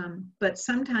 But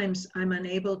sometimes I'm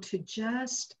unable to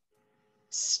just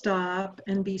stop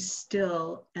and be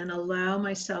still and allow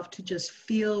myself to just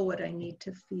feel what I need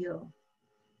to feel.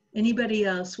 Anybody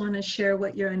else want to share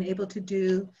what you're unable to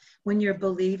do when you're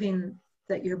believing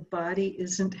that your body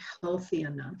isn't healthy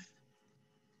enough?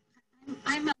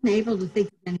 I'm unable to think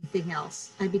of anything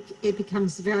else. It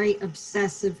becomes very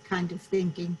obsessive kind of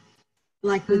thinking,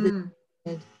 like with the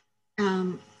kid.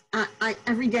 I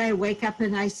every day I wake up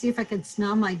and I see if I can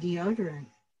smell my deodorant.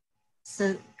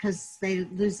 So, because they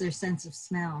lose their sense of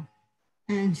smell.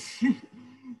 And,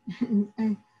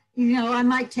 and you know, I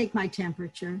might take my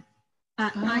temperature.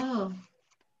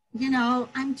 You know,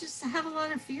 I have a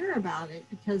lot of fear about it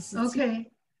because it's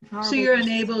so you're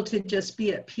unable to just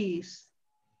be at peace,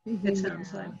 it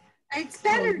sounds like. It's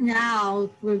better now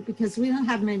because we don't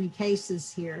have many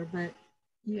cases here, but.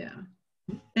 Yeah.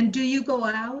 And do you go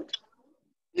out?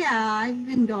 Yeah, I've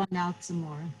been going out some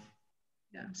more.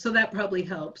 Yeah, so that probably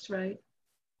helps, right?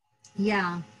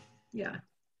 Yeah. Yeah.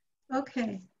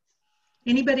 Okay.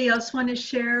 Anybody else want to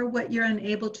share what you're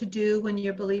unable to do when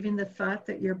you're believing the thought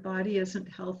that your body isn't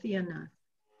healthy enough?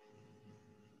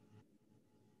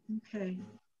 Okay.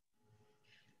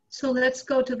 So let's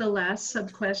go to the last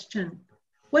sub-question.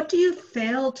 What do you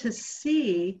fail to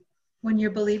see when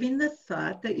you're believing the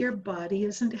thought that your body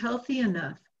isn't healthy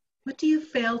enough? What do you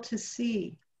fail to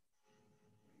see?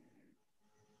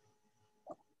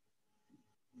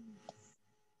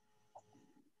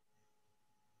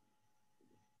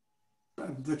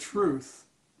 The truth.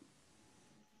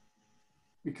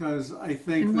 Because I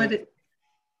think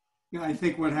I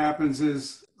think what happens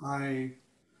is I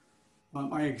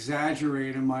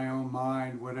exaggerate in my own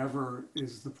mind whatever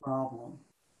is the problem.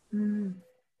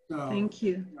 So, thank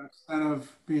you. Instead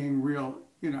of being real,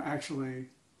 actually,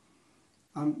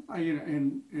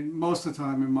 in most of the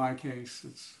time in my case,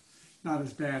 it's not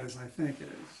as bad as I think it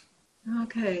is.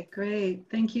 Okay, great.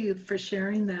 Thank you for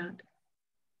sharing that.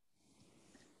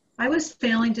 I was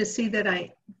failing to see that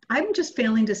I'm just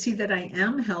failing to see that I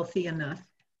am healthy enough.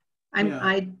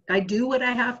 I do what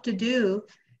I have to do,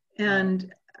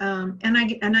 and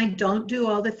I don't do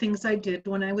all the things I did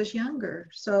when I was younger.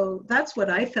 So that's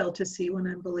what I fail to see when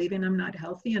I'm believing I'm not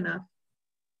healthy enough.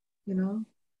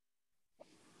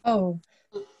 Oh,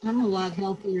 I'm a lot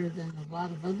healthier than a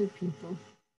lot of other people.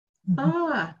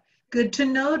 Ah, good to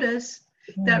notice.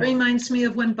 That reminds me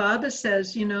of when Baba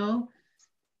says,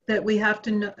 that we have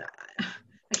to know,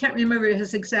 I can't remember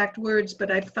his exact words, but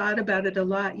I've thought about it a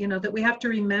lot, that we have to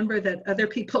remember that other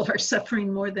people are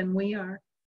suffering more than we are.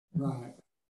 Right.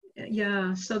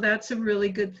 Yeah, so that's a really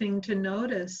good thing to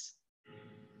notice.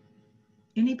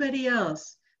 Anybody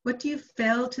else? What do you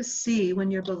fail to see when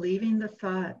you're believing the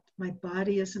thought, my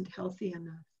body isn't healthy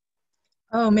enough?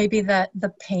 Oh, maybe that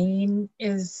the pain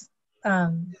is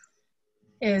burning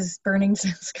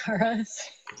sanskaras.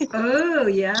 Oh,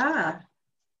 yeah.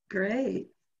 Great.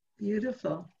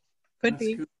 Beautiful. Could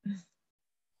be. Good.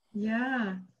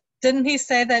 Yeah. Didn't he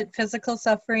say that physical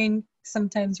suffering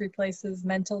sometimes replaces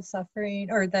mental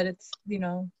suffering, or that it's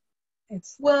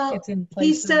it's in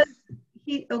place?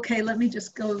 Okay, let me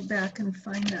just go back and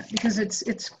find that, because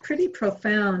it's pretty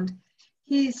profound.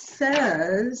 He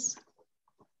says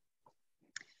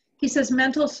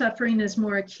mental suffering is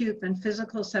more acute than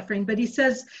physical suffering, but he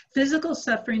says physical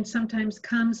suffering sometimes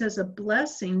comes as a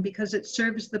blessing because it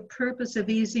serves the purpose of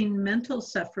easing mental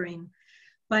suffering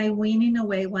by weaning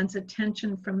away one's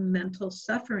attention from mental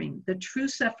suffering. The true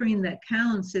suffering that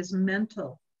counts is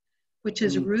mental, which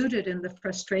is rooted in the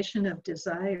frustration of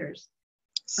desires.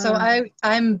 So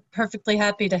I'm perfectly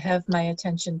happy to have my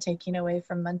attention taken away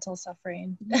from mental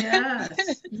suffering.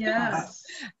 Yes, yes.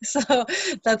 So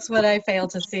that's what I fail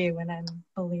to see when I'm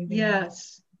believing.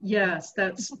 Yes,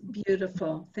 that's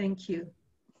beautiful. Thank you.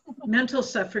 Mental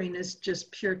suffering is just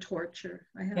pure torture,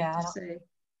 I have to say.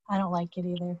 I don't like it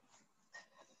either.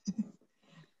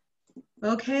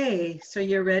 Okay, so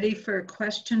you're ready for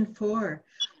question 4.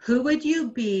 Who would you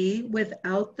be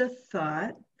without the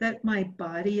thought that my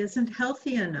body isn't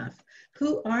healthy enough?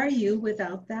 Who are you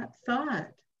without that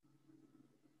thought?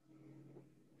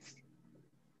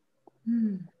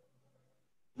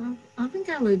 I think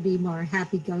I would be more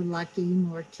happy-go-lucky,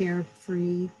 more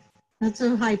carefree, not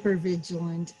so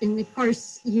hyper-vigilant. And of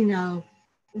course,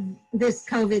 this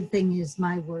COVID thing is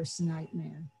my worst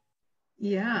nightmare.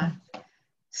 Yeah.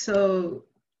 So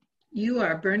you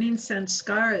are burning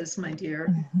sanskaras, my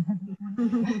dear.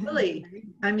 Really.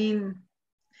 I mean,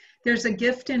 there's a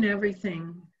gift in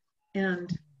everything. And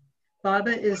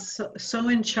Baba is so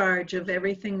in charge of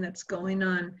everything that's going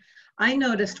on. I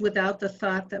noticed without the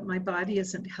thought that my body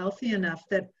isn't healthy enough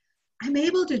that I'm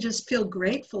able to just feel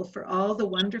grateful for all the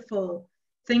wonderful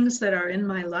things that are in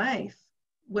my life,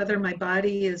 whether my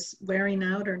body is wearing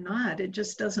out or not. It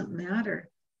just doesn't matter.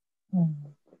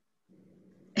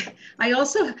 I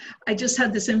just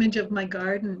had this image of my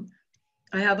garden.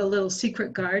 I have a little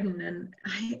secret garden, and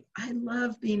I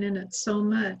love being in it so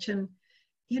much. And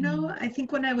I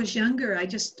think when I was younger,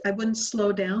 I wouldn't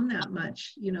slow down that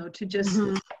much, to just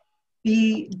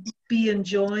be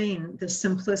enjoying the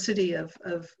simplicity of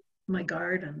my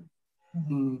garden,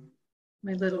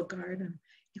 my little garden.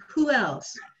 Who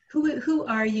else? Who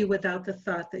are you without the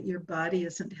thought that your body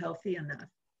isn't healthy enough?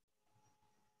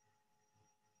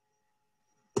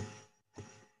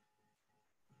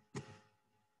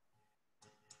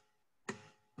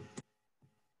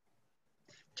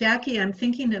 Jackie, I'm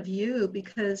thinking of you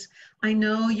because I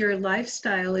know your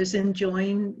lifestyle is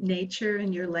enjoying nature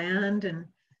and your land. And,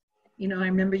 I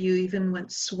remember you even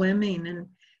went swimming.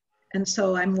 And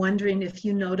so I'm wondering if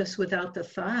you notice without the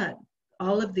thought,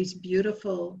 all of these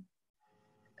beautiful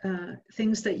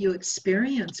things that you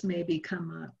experience maybe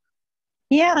come up.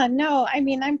 Yeah, no, I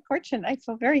mean, I'm fortunate. I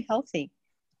feel very healthy.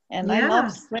 And I love Yeah,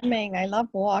 swimming. I love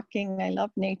walking. I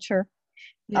love nature.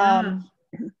 yeah,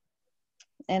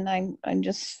 And I'm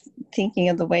just thinking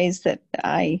of the ways that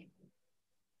I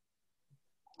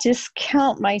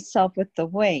discount myself with the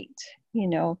weight, you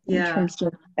know, in yeah, terms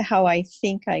of how I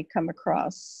think I come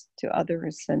across to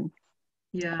others. And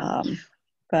yeah,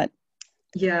 but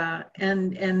yeah.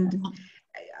 And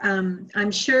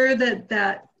I'm sure that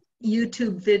that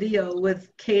YouTube video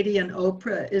with Katie and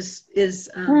Oprah is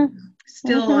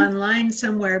still mm-hmm. online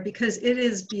somewhere, because it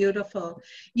is beautiful.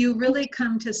 You really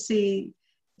come to see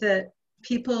that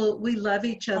people, we love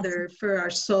each other for our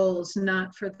souls,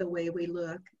 not for the way we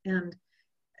look. And,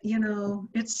 you know,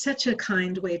 it's such a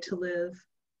kind way to live.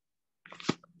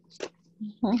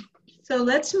 Mm-hmm. So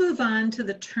let's move on to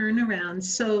the turnarounds.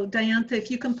 So Diantha, if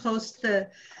you can post the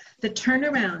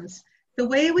turnarounds. The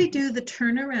way we do the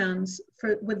turnarounds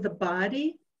with the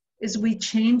body is we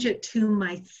change it to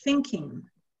my thinking.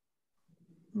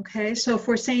 Okay, so if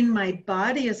we're saying my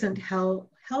body isn't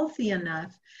healthy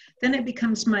enough, then it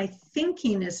becomes my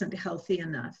thinking isn't healthy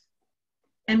enough.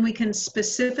 And we can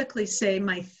specifically say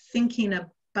my thinking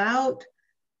about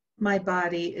my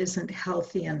body isn't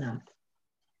healthy enough.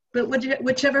 But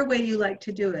whichever way you like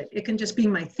to do it, it can just be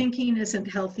my thinking isn't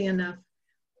healthy enough,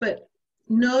 but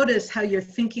notice how you're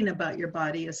thinking about your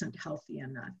body isn't healthy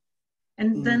enough.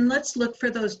 And then let's look for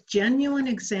those genuine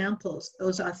examples,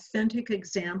 those authentic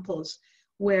examples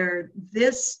where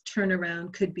this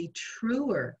turnaround could be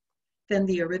truer than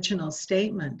the original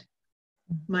statement.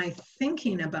 My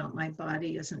thinking about my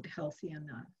body isn't healthy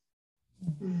enough.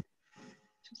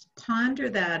 Just ponder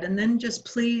that, and then just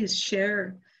please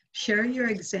share your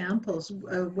examples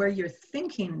of where your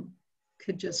thinking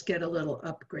could just get a little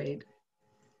upgrade.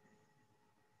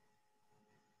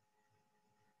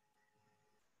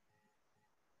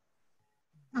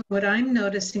 What I'm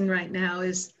noticing right now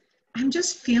is I'm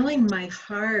just feeling my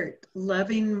heart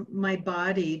loving my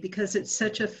body because it's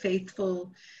such a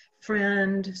faithful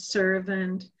friend,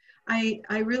 servant. I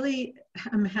really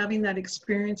am having that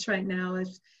experience right now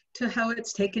as to how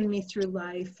it's taken me through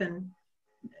life and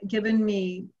given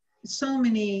me so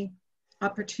many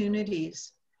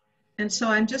opportunities. And so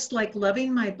I'm just like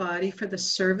loving my body for the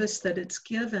service that it's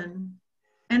given.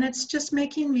 And it's just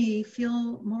making me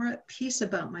feel more at peace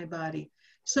about my body.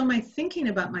 So my thinking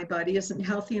about my body isn't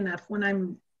healthy enough when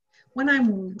I'm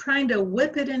trying to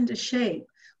whip it into shape,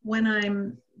 when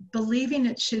I'm believing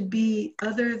it should be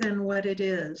other than what it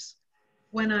is,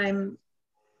 when I'm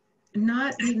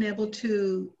not being able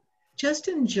to just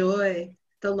enjoy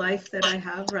the life that I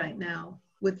have right now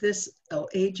with this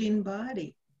aging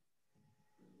body.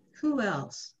 Who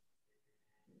else?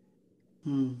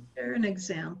 Share an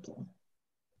example.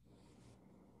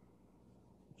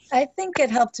 I think it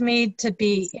helped me to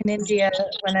be in India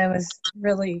when I was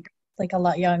really like a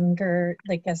lot younger,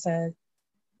 like as a,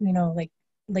 you know, like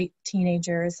late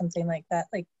teenager or something like that,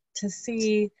 like to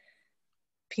see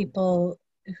people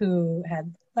who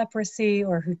had leprosy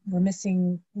or who were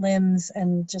missing limbs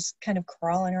and just kind of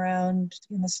crawling around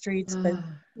in the streets, but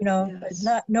you know,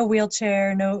 Yes. no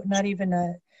wheelchair, not even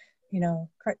a, you know,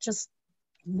 just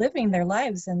living their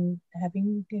lives and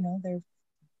having, you know, their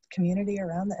community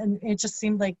around them. And it just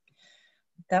seemed like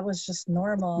that was just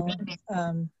normal,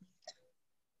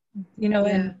 you know.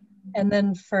 And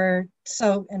then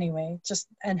so anyway, just,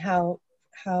 and how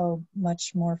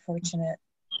much more fortunate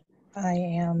I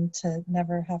am to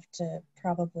never have to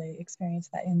probably experience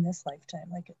that in this lifetime,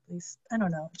 like at least, I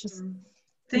don't know, just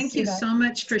thank you so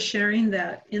much for sharing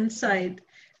that insight.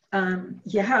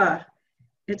 Yeah,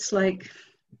 it's like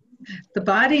the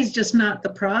body's just not the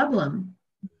problem,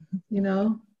 you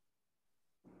know.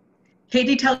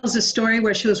 Katie tells a story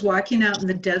where she was walking out in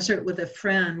the desert with a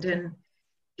friend, and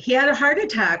he had a heart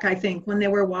attack, I think, when they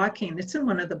were walking. It's in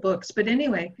one of the books, but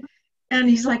anyway. And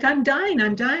he's like, I'm dying.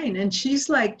 And she's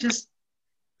like, just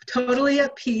totally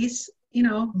at peace, you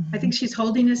know. I think she's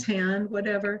holding his hand,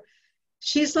 whatever.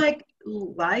 She's like,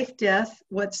 life, death,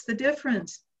 what's the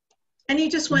difference? And he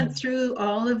just went through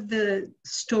all of the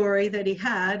story that he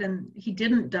had, and he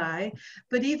didn't die.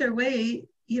 But either way,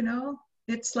 you know,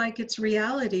 it's like it's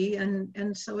reality,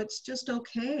 and so it's just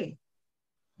okay.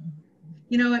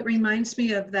 You know, it reminds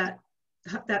me of that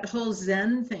whole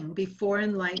Zen thing. Before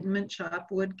enlightenment,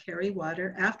 chop wood, carry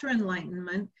water. After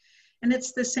enlightenment, and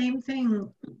it's the same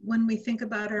thing when we think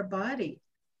about our body.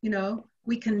 You know,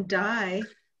 we can die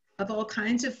of all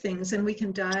kinds of things, and we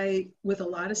can die with a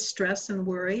lot of stress and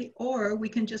worry, or we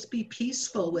can just be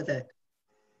peaceful with it.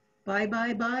 Bye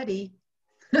bye body.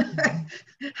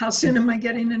 How soon am I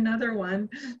getting another one?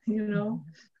 You know,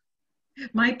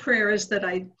 my prayer is that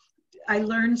I I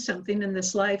learned something in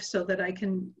this life so that I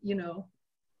can,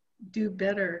 do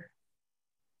better.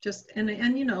 Just, and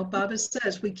Baba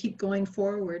says we keep going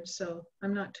forward, so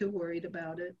I'm not too worried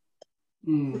about it.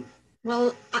 Mm.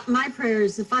 Well, my prayer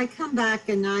is if I come back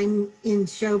and I'm in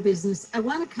show business, I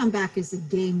want to come back as a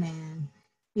gay man,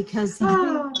 because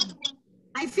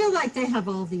I feel like they have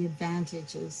all the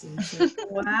advantages and shit.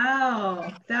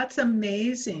 Wow, that's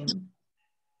amazing.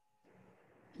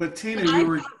 But Tina,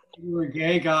 you were a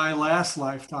gay guy last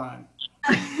lifetime.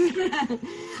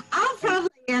 I'll probably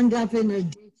end up in a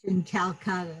ditch in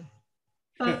Calcutta.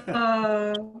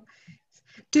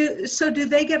 Do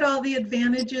they get all the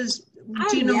advantages?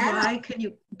 Do you know why?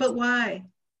 But why?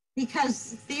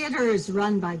 Because theater is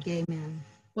run by gay men.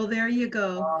 Well, there you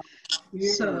go.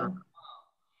 So.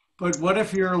 But what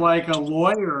if you're like a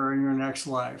lawyer in your next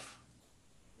life?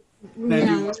 Then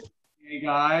you want a gay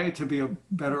guy to be a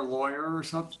better lawyer or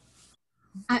something?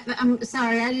 I'm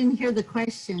sorry, I didn't hear the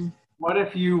question. What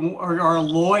if you are a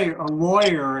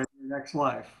lawyer in your next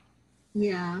life?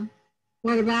 Yeah.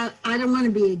 What about, I don't want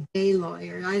to be a gay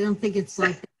lawyer. I don't think it's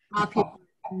like popular.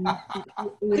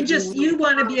 You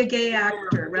want to be a gay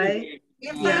actor, right?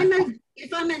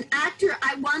 If I'm an actor,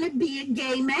 I want to be a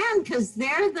gay man because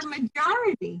they're the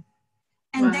majority.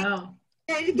 And they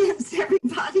fight against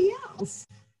everybody else.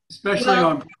 Especially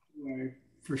on Broadway,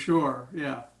 for sure,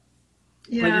 yeah.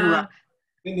 Yeah. But you're right.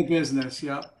 In the business,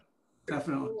 yeah,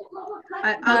 definitely.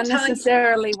 Not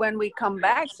necessarily when we come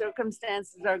back,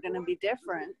 circumstances are going to be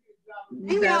different.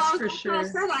 That's for sure. I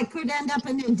said I could end up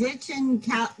in a ditch in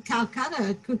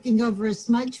Calcutta cooking over a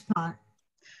smudge pot.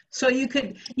 So you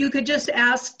could just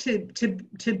ask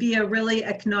to be a really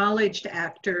acknowledged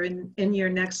actor in your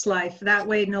next life. That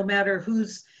way, no matter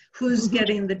who's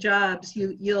getting the jobs,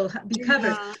 you'll be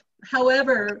covered. Yeah.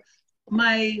 However,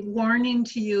 my warning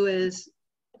to you is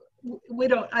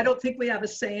I don't think we have a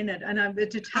say in it. And I'm going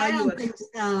to tell you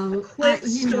a quick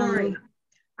story.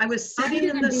 I was sitting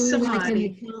in the samadhi. Like an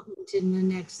accountant in the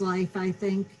next life, I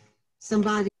think.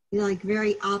 Somebody like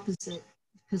very opposite.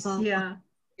 Because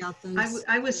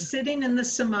I was sitting in the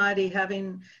samadhi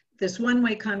having this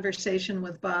one-way conversation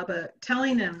with Baba,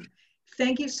 telling him,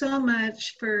 thank you so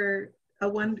much for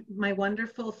my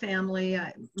wonderful family,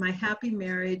 my happy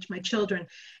marriage, my children.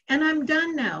 And I'm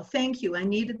done now. Thank you. I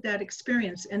needed that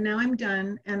experience. And now I'm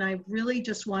done. And I really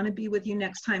just want to be with you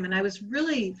next time. And I was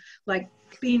really like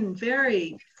being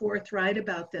very forthright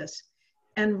about this.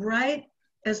 And right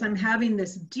as I'm having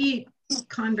this deep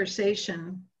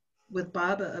conversation with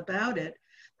Baba about it,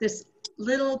 this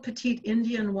little petite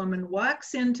Indian woman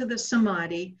walks into the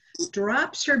samadhi,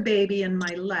 drops her baby in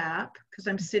my lap, because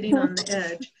I'm sitting on the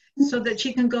edge, so that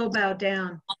she can go bow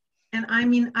down. And I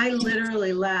mean, I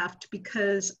literally laughed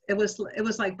because it was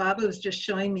like Baba was just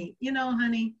showing me,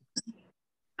 honey,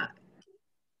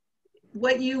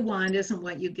 what you want isn't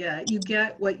what you get. You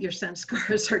get what your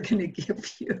sanskars are going to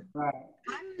give you. Right.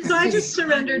 So I just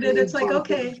surrendered it. It's like,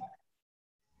 okay.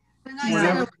 When I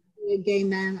said I was a gay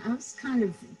man, I was kind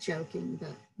of joking,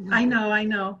 but. No. I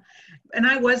know. And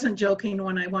I wasn't joking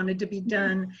when I wanted to be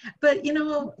done. But,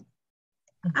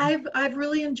 I've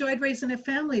really enjoyed raising a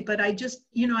family, but I just,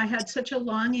 I had such a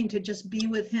longing to just be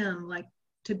with him, like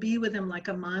to be with him like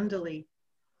a mandali.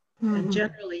 Mm-hmm. And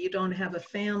generally you don't have a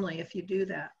family if you do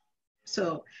that.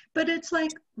 So, but it's like,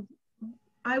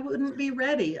 I wouldn't be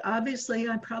ready. Obviously,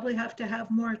 I probably have to have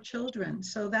more children.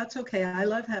 So that's okay. I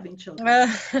love having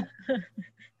children.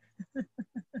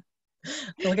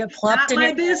 They'll get plopped in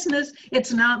my business.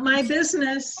 It's not my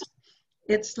business.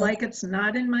 It's like it's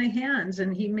not in my hands.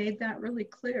 And he made that really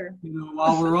clear.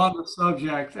 While we're on the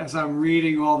subject, as I'm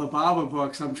reading all the Baba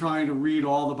books, I'm trying to read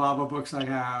all the Baba books I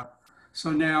have.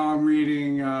 So now I'm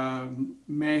reading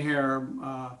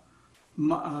Meher,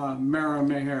 Mera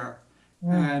Meher.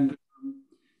 And,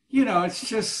 it's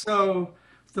just so,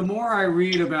 the more I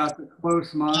read about the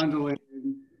close mandali,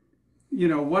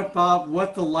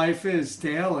 what the life is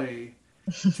daily,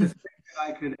 to think that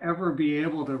I could ever be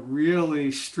able to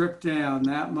really strip down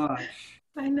that much.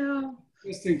 I know.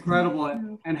 Just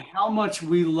incredible. And how much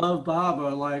we love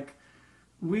Baba. Like,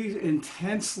 we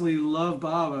intensely love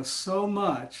Baba so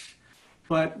much,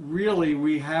 but really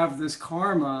we have this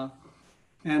karma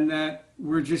and that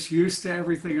we're just used to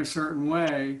everything a certain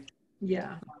way.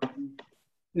 Yeah.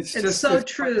 It's so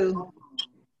true.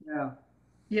 Yeah.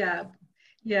 Yeah.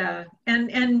 Yeah.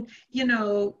 And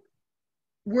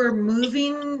we're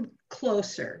moving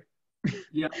closer.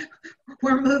 Yeah.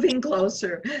 We're moving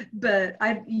closer, but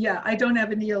I don't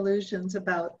have any illusions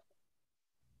about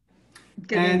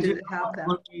getting to have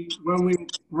them. When we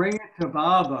bring it to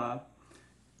Baba,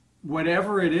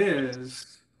 whatever it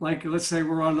is, like let's say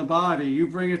we're on the body, you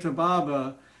bring it to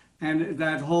Baba, And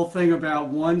that whole thing about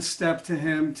one step to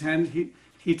him,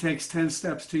 he takes 10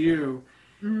 steps to you.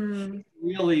 Mm.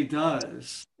 He really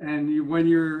does. And when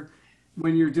you're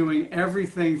doing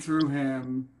everything through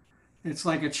him, it's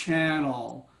like a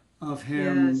channel of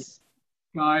him Yes.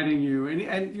 guiding you.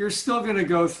 And you're still going to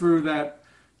go through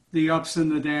the ups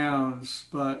and the downs,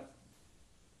 but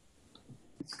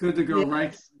it's good to go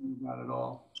right Yes. about it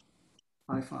all,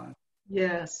 I find.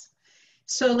 Yes.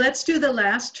 So let's do the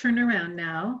last turnaround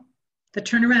now, the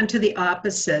turnaround to the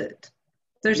opposite.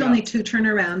 There's Yeah. only 2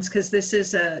 turnarounds because this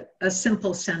is a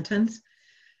simple sentence.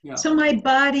 Yeah. So my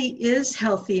body is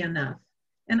healthy enough.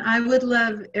 And I would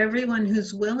love everyone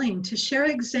who's willing to share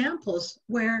examples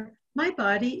where my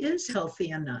body is healthy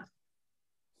enough.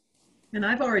 And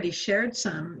I've already shared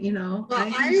some, you know.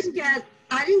 Well, I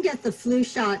didn't get the flu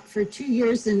shot for 2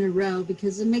 years in a row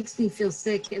because it makes me feel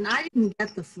sick, and I didn't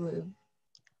get the flu.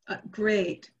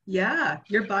 Great. Yeah,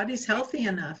 your body's healthy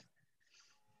enough.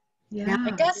 Yeah.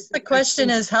 I guess the question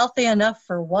is healthy enough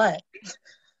for what?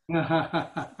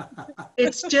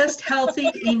 It's just healthy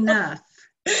enough.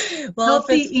 Well,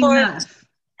 Healthy if it's for, enough.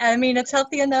 I mean, it's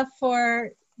healthy enough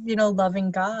for, you know,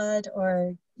 loving God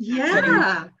or.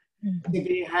 Yeah. To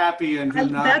be happy and to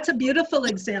not. That's a beautiful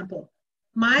example.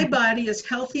 My body is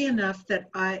healthy enough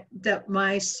that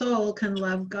my soul can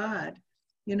love God.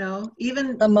 You know,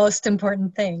 even The most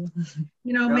important thing.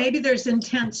 you know, Yeah. maybe there's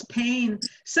intense pain.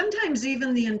 Sometimes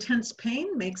even the intense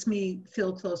pain makes me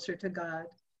feel closer to God,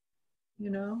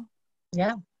 you know?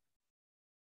 Yeah.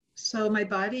 So my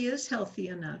body is healthy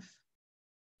enough.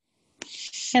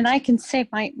 And I can say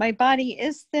my body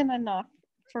is thin enough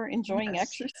for enjoying Yes.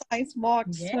 exercise,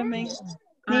 walks, Yeah. swimming.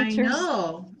 I Nature's-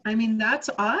 know. I mean, that's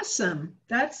awesome.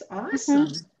 That's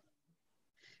awesome.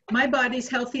 My body's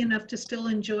healthy enough to still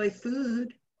enjoy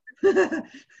food.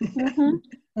 Mhm.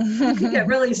 You can get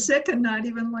really sick and not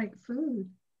even like food.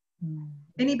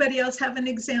 Anybody else have an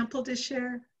example to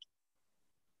share?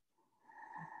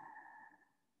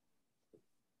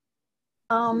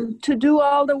 To do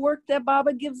all the work that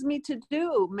Baba gives me to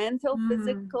do, mental, Mm.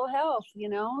 physical health, you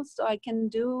know, so I can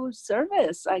do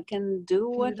service. I can do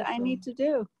what I Beautiful. need to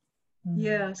do.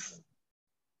 Yes.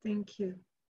 Thank you.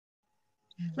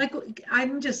 Like,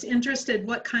 I'm just interested,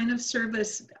 what kind of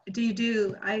service do you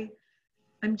do?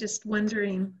 I'm just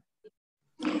wondering.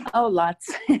 Oh,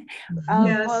 lots.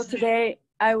 Yes. Well, today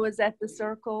I was at the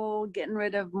circle getting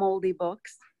rid of moldy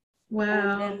books. Wow.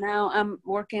 And then now I'm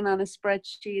working on a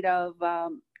spreadsheet of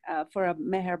for a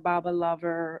Meher Baba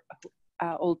lover,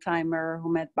 old timer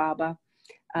who met Baba.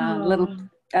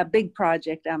 A big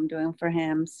project I'm doing for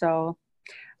him. So,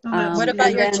 What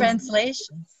about your then,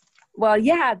 translations? Well,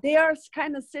 yeah, they are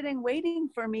kind of sitting waiting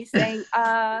for me, saying,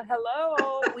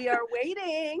 "Hello, we are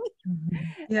waiting,"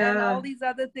 and all these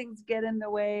other things get in the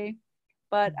way.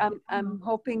 But I'm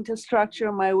hoping to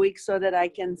structure my week so that I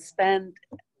can spend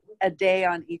a day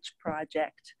on each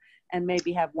project and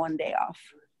maybe have one day off.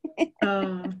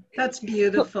 Oh, that's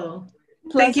beautiful.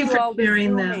 Plus Thank you for all the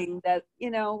sharing Zooming that, you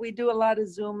know, we do a lot of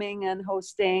Zooming and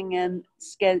hosting and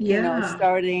Yeah.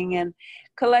 starting and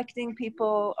collecting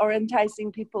people or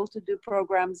enticing people to do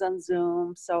programs on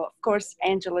Zoom. So of course,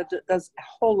 Angela does a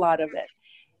whole lot of it.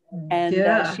 And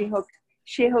Yeah.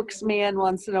 she hooks me in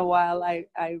once in a while.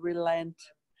 I relent.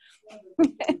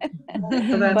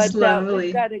 Oh, that's But lovely.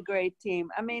 we've got a great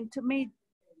team. I mean, to me,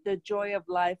 the joy of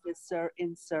life is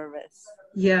in service.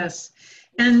 Yes.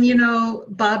 And, you know,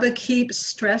 Baba keeps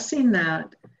stressing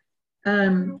that.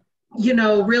 You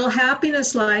know, real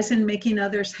happiness lies in making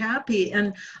others happy.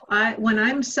 And when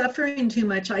I'm suffering too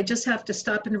much, I just have to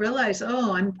stop and realize,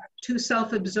 oh, I'm too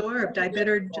self-absorbed. I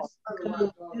better just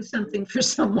go do something for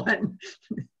someone.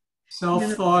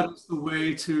 Self-thought is the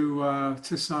way to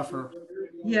suffer.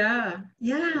 Yeah,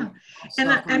 yeah.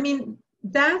 And I mean,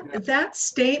 that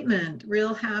statement,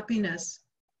 real happiness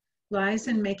lies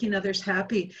in making others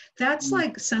happy. That's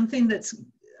like something that's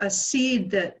a seed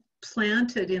that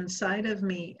planted inside of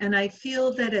me. And I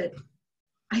feel that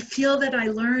I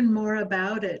learn more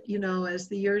about it, you know, as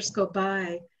the years go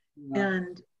by.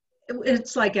 And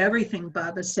it's like everything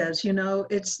Baba says, you know,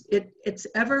 it's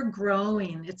ever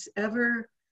growing, it's ever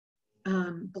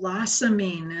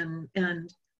blossoming,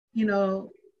 and you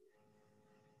know,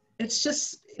 it's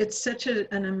such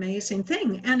an amazing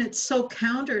thing, and it's so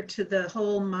counter to the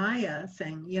whole Maya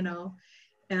thing, you know.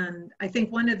 And I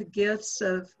think one of the gifts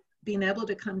of being able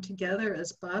to come together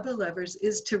as Baba lovers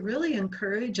is to really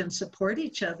encourage and support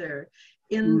each other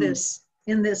in this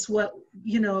what,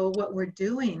 you know, what we're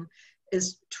doing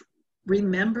is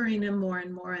remembering him more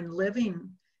and more and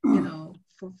living, you know,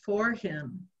 for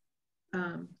him,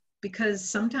 because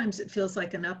sometimes it feels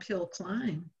like an uphill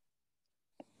climb.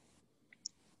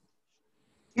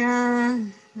 Yeah.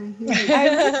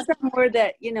 I read somewhere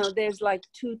that, you know, there's like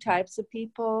two types of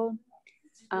people.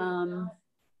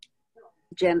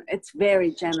 It's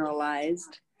very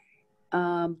generalized,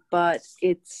 but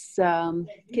it's, can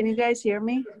you guys hear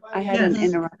me? I had an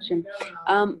interruption.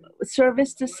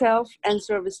 Service to self and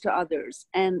service to others.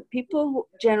 And people who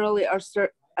generally are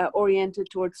oriented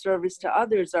towards service to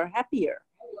others are happier.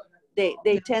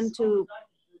 They tend to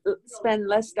spend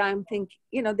less time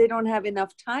you know, they don't have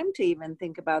enough time to even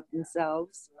think about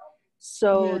themselves.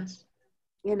 So,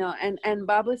 you know, and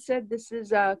Baba said this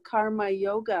is a karma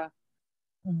yoga,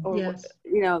 or,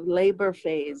 you know, labor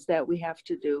phase that we have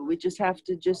to do. We just have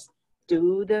to just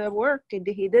do the work. And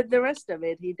he did the rest of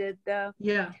it. He did the,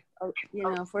 you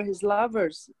know, for his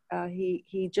lovers.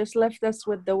 He just left us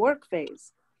with the work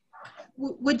phase.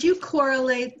 Would you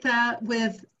correlate that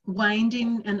with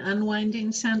winding and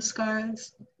unwinding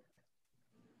sanskaras?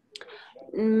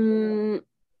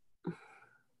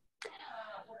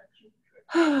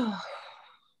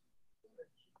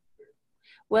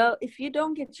 Well, if you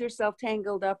don't get yourself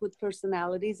tangled up with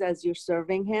personalities as you're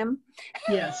serving him.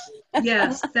 Yes,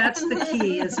 that's the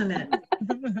key, isn't it?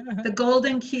 The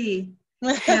golden key.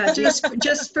 Yeah,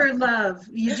 just for love.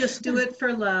 You just do it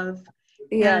for love.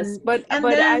 Yes, but then,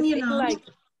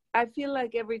 I feel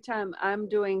like every time I'm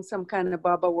doing some kind of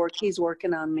Baba work, he's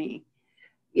working on me.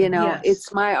 You know,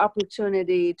 it's my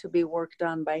opportunity to be worked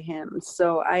on by him.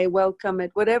 So I welcome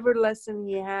it. Whatever lesson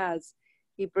he has,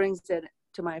 he brings it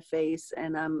to my face,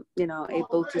 and I'm, you know,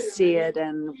 able to see it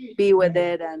and be with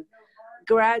it, and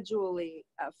gradually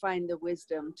find the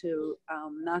wisdom to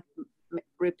not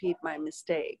repeat my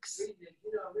mistakes.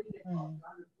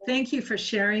 Thank you for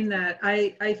sharing that.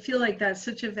 I feel like that's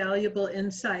such a valuable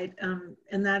insight,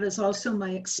 and that is also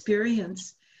my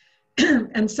experience.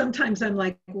 And sometimes I'm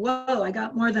like, whoa, I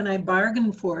got more than I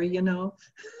bargained for, you know.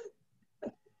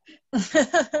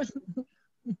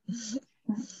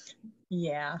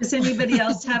 Yeah. Does anybody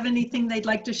else have anything they'd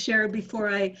like to share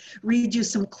before I read you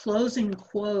some closing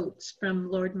quotes from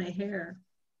Lord Meher?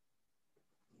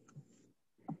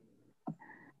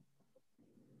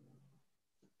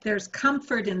 There's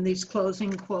comfort in these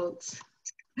closing quotes.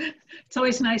 It's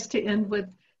always nice to end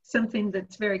with something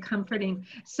that's very comforting.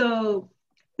 So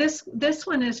this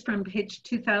one is from page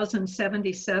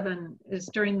 2077, is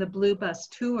during the Blue Bus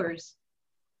tours.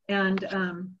 And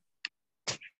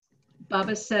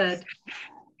Baba said,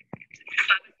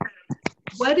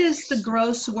 "What is the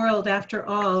gross world after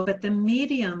all but the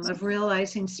medium of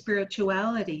realizing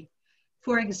spirituality?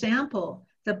 For example,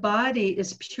 the body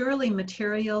is purely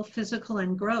material, physical,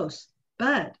 and gross,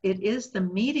 but it is the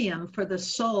medium for the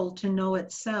soul to know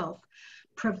itself,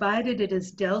 provided it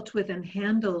is dealt with and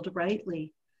handled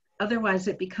rightly. Otherwise,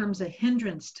 it becomes a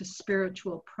hindrance to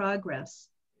spiritual progress."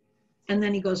 And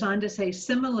then he goes on to say,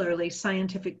 similarly,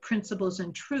 scientific principles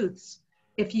and truths,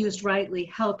 if used rightly,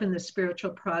 help in the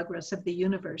spiritual progress of the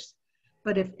universe.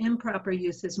 But if improper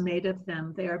use is made of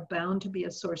them, they are bound to be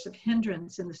a source of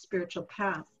hindrance in the spiritual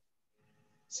path.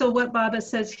 So what Baba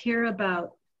says here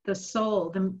about the soul,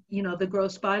 the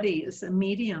gross body is a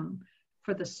medium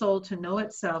for the soul to know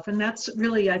itself. And that's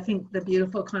really, I think, the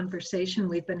beautiful conversation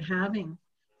we've been having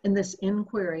in this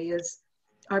inquiry is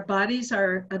our bodies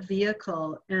are a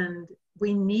vehicle and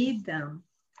we need them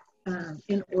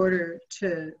in order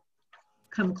to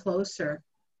come closer.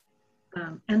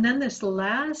 And then this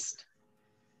last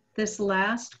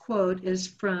quote is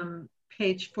from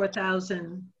page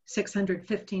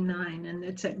 4659, and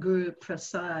it's at Guru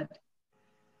Prasad.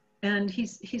 And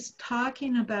he's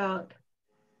talking about,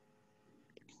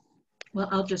 well,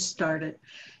 I'll just start it.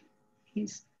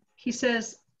 He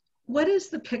says, "What is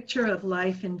the picture of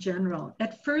life in general?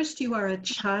 At first you are a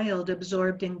child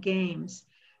absorbed in games.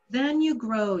 Then you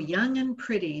grow young and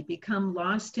pretty, become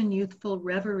lost in youthful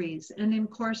reveries, and in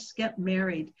course get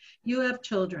married. You have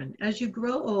children. As you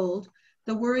grow old,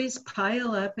 the worries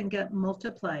pile up and get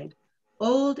multiplied.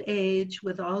 Old age,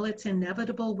 with all its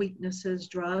inevitable weaknesses,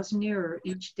 draws nearer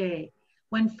each day,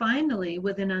 when finally,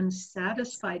 with an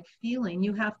unsatisfied feeling,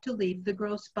 you have to leave the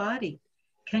gross body.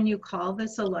 Can you call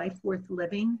this a life worth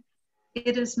living?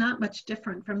 It is not much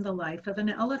different from the life of an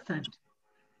elephant.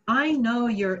 I know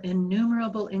your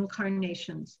innumerable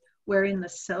incarnations, wherein the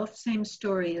self-same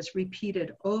story is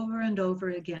repeated over and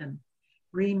over again.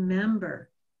 Remember,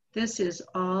 this is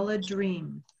all a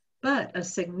dream, but a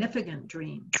significant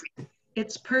dream.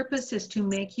 Its purpose is to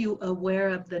make you aware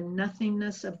of the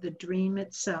nothingness of the dream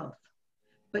itself.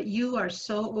 But you are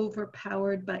so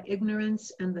overpowered by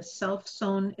ignorance and the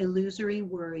self-sown illusory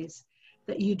worries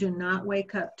that you do not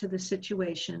wake up to the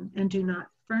situation and do not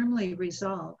firmly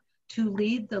resolve to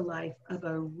lead the life of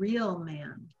a real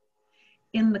man.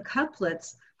 In the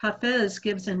couplets, Hafez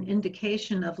gives an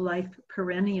indication of life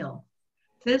perennial.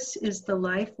 This is the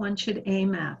life one should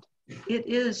aim at. It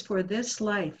is for this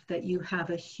life that you have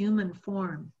a human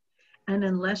form. And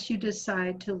unless you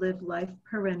decide to live life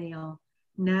perennial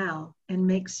now and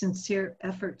make sincere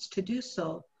efforts to do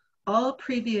so, all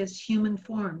previous human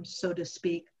forms, so to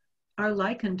speak, are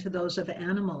likened to those of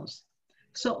animals.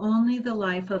 So only the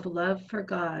life of love for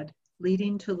God,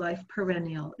 leading to life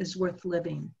perennial, is worth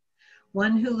living.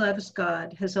 One who loves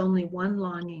God has only one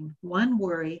longing, one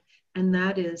worry, and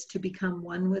that is to become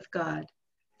one with God.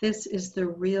 This is the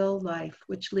real life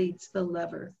which leads the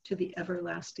lover to the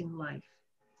everlasting life.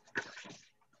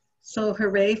 So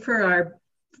hooray for our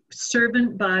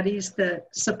servant bodies that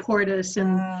support us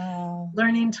in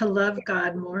learning to love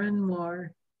God more and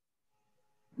more.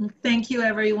 And thank you,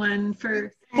 everyone,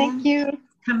 for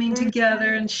coming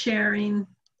together and sharing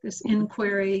this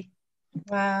inquiry.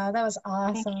 Wow, that was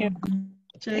awesome.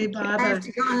 Jai Baba. I have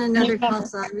to go on another call,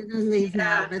 so I'm going to leave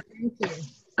now, but thank you.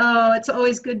 Oh, it's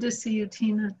always good to see you,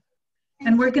 Tina.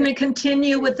 And we're going to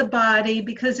continue with the body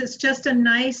because it's just a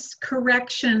nice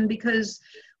correction, because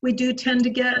we do tend to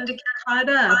get caught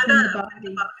up in the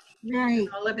body. Right.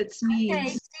 All of its needs. Okay,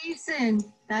 see you soon.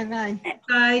 Bye-bye.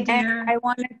 Bye, dear. And I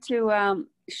wanted to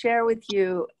share with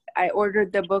you, I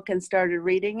ordered the book and started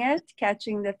reading it,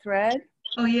 Catching the Thread.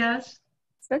 Oh, yes?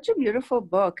 Such a beautiful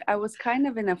book. I was kind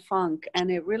of in a funk,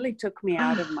 and it really took me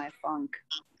out of my funk.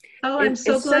 Oh, I'm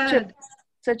so glad.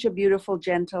 Such a beautiful,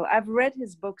 gentle. I've read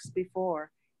his books before,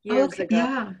 years ago.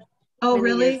 Yeah. Oh,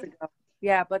 really?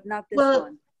 Yeah, but not this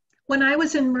one. When I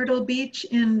was in Myrtle Beach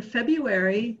in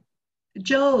February,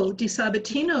 Joe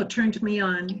DiSabatino turned me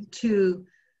on to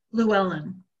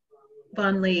Llewellyn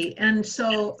Von Lee. And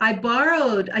so I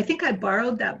think I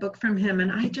borrowed that book from him,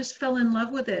 and I just fell in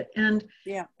love with it. And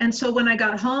so when I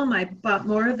got home, I bought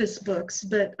more of his books.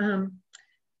 But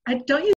don't you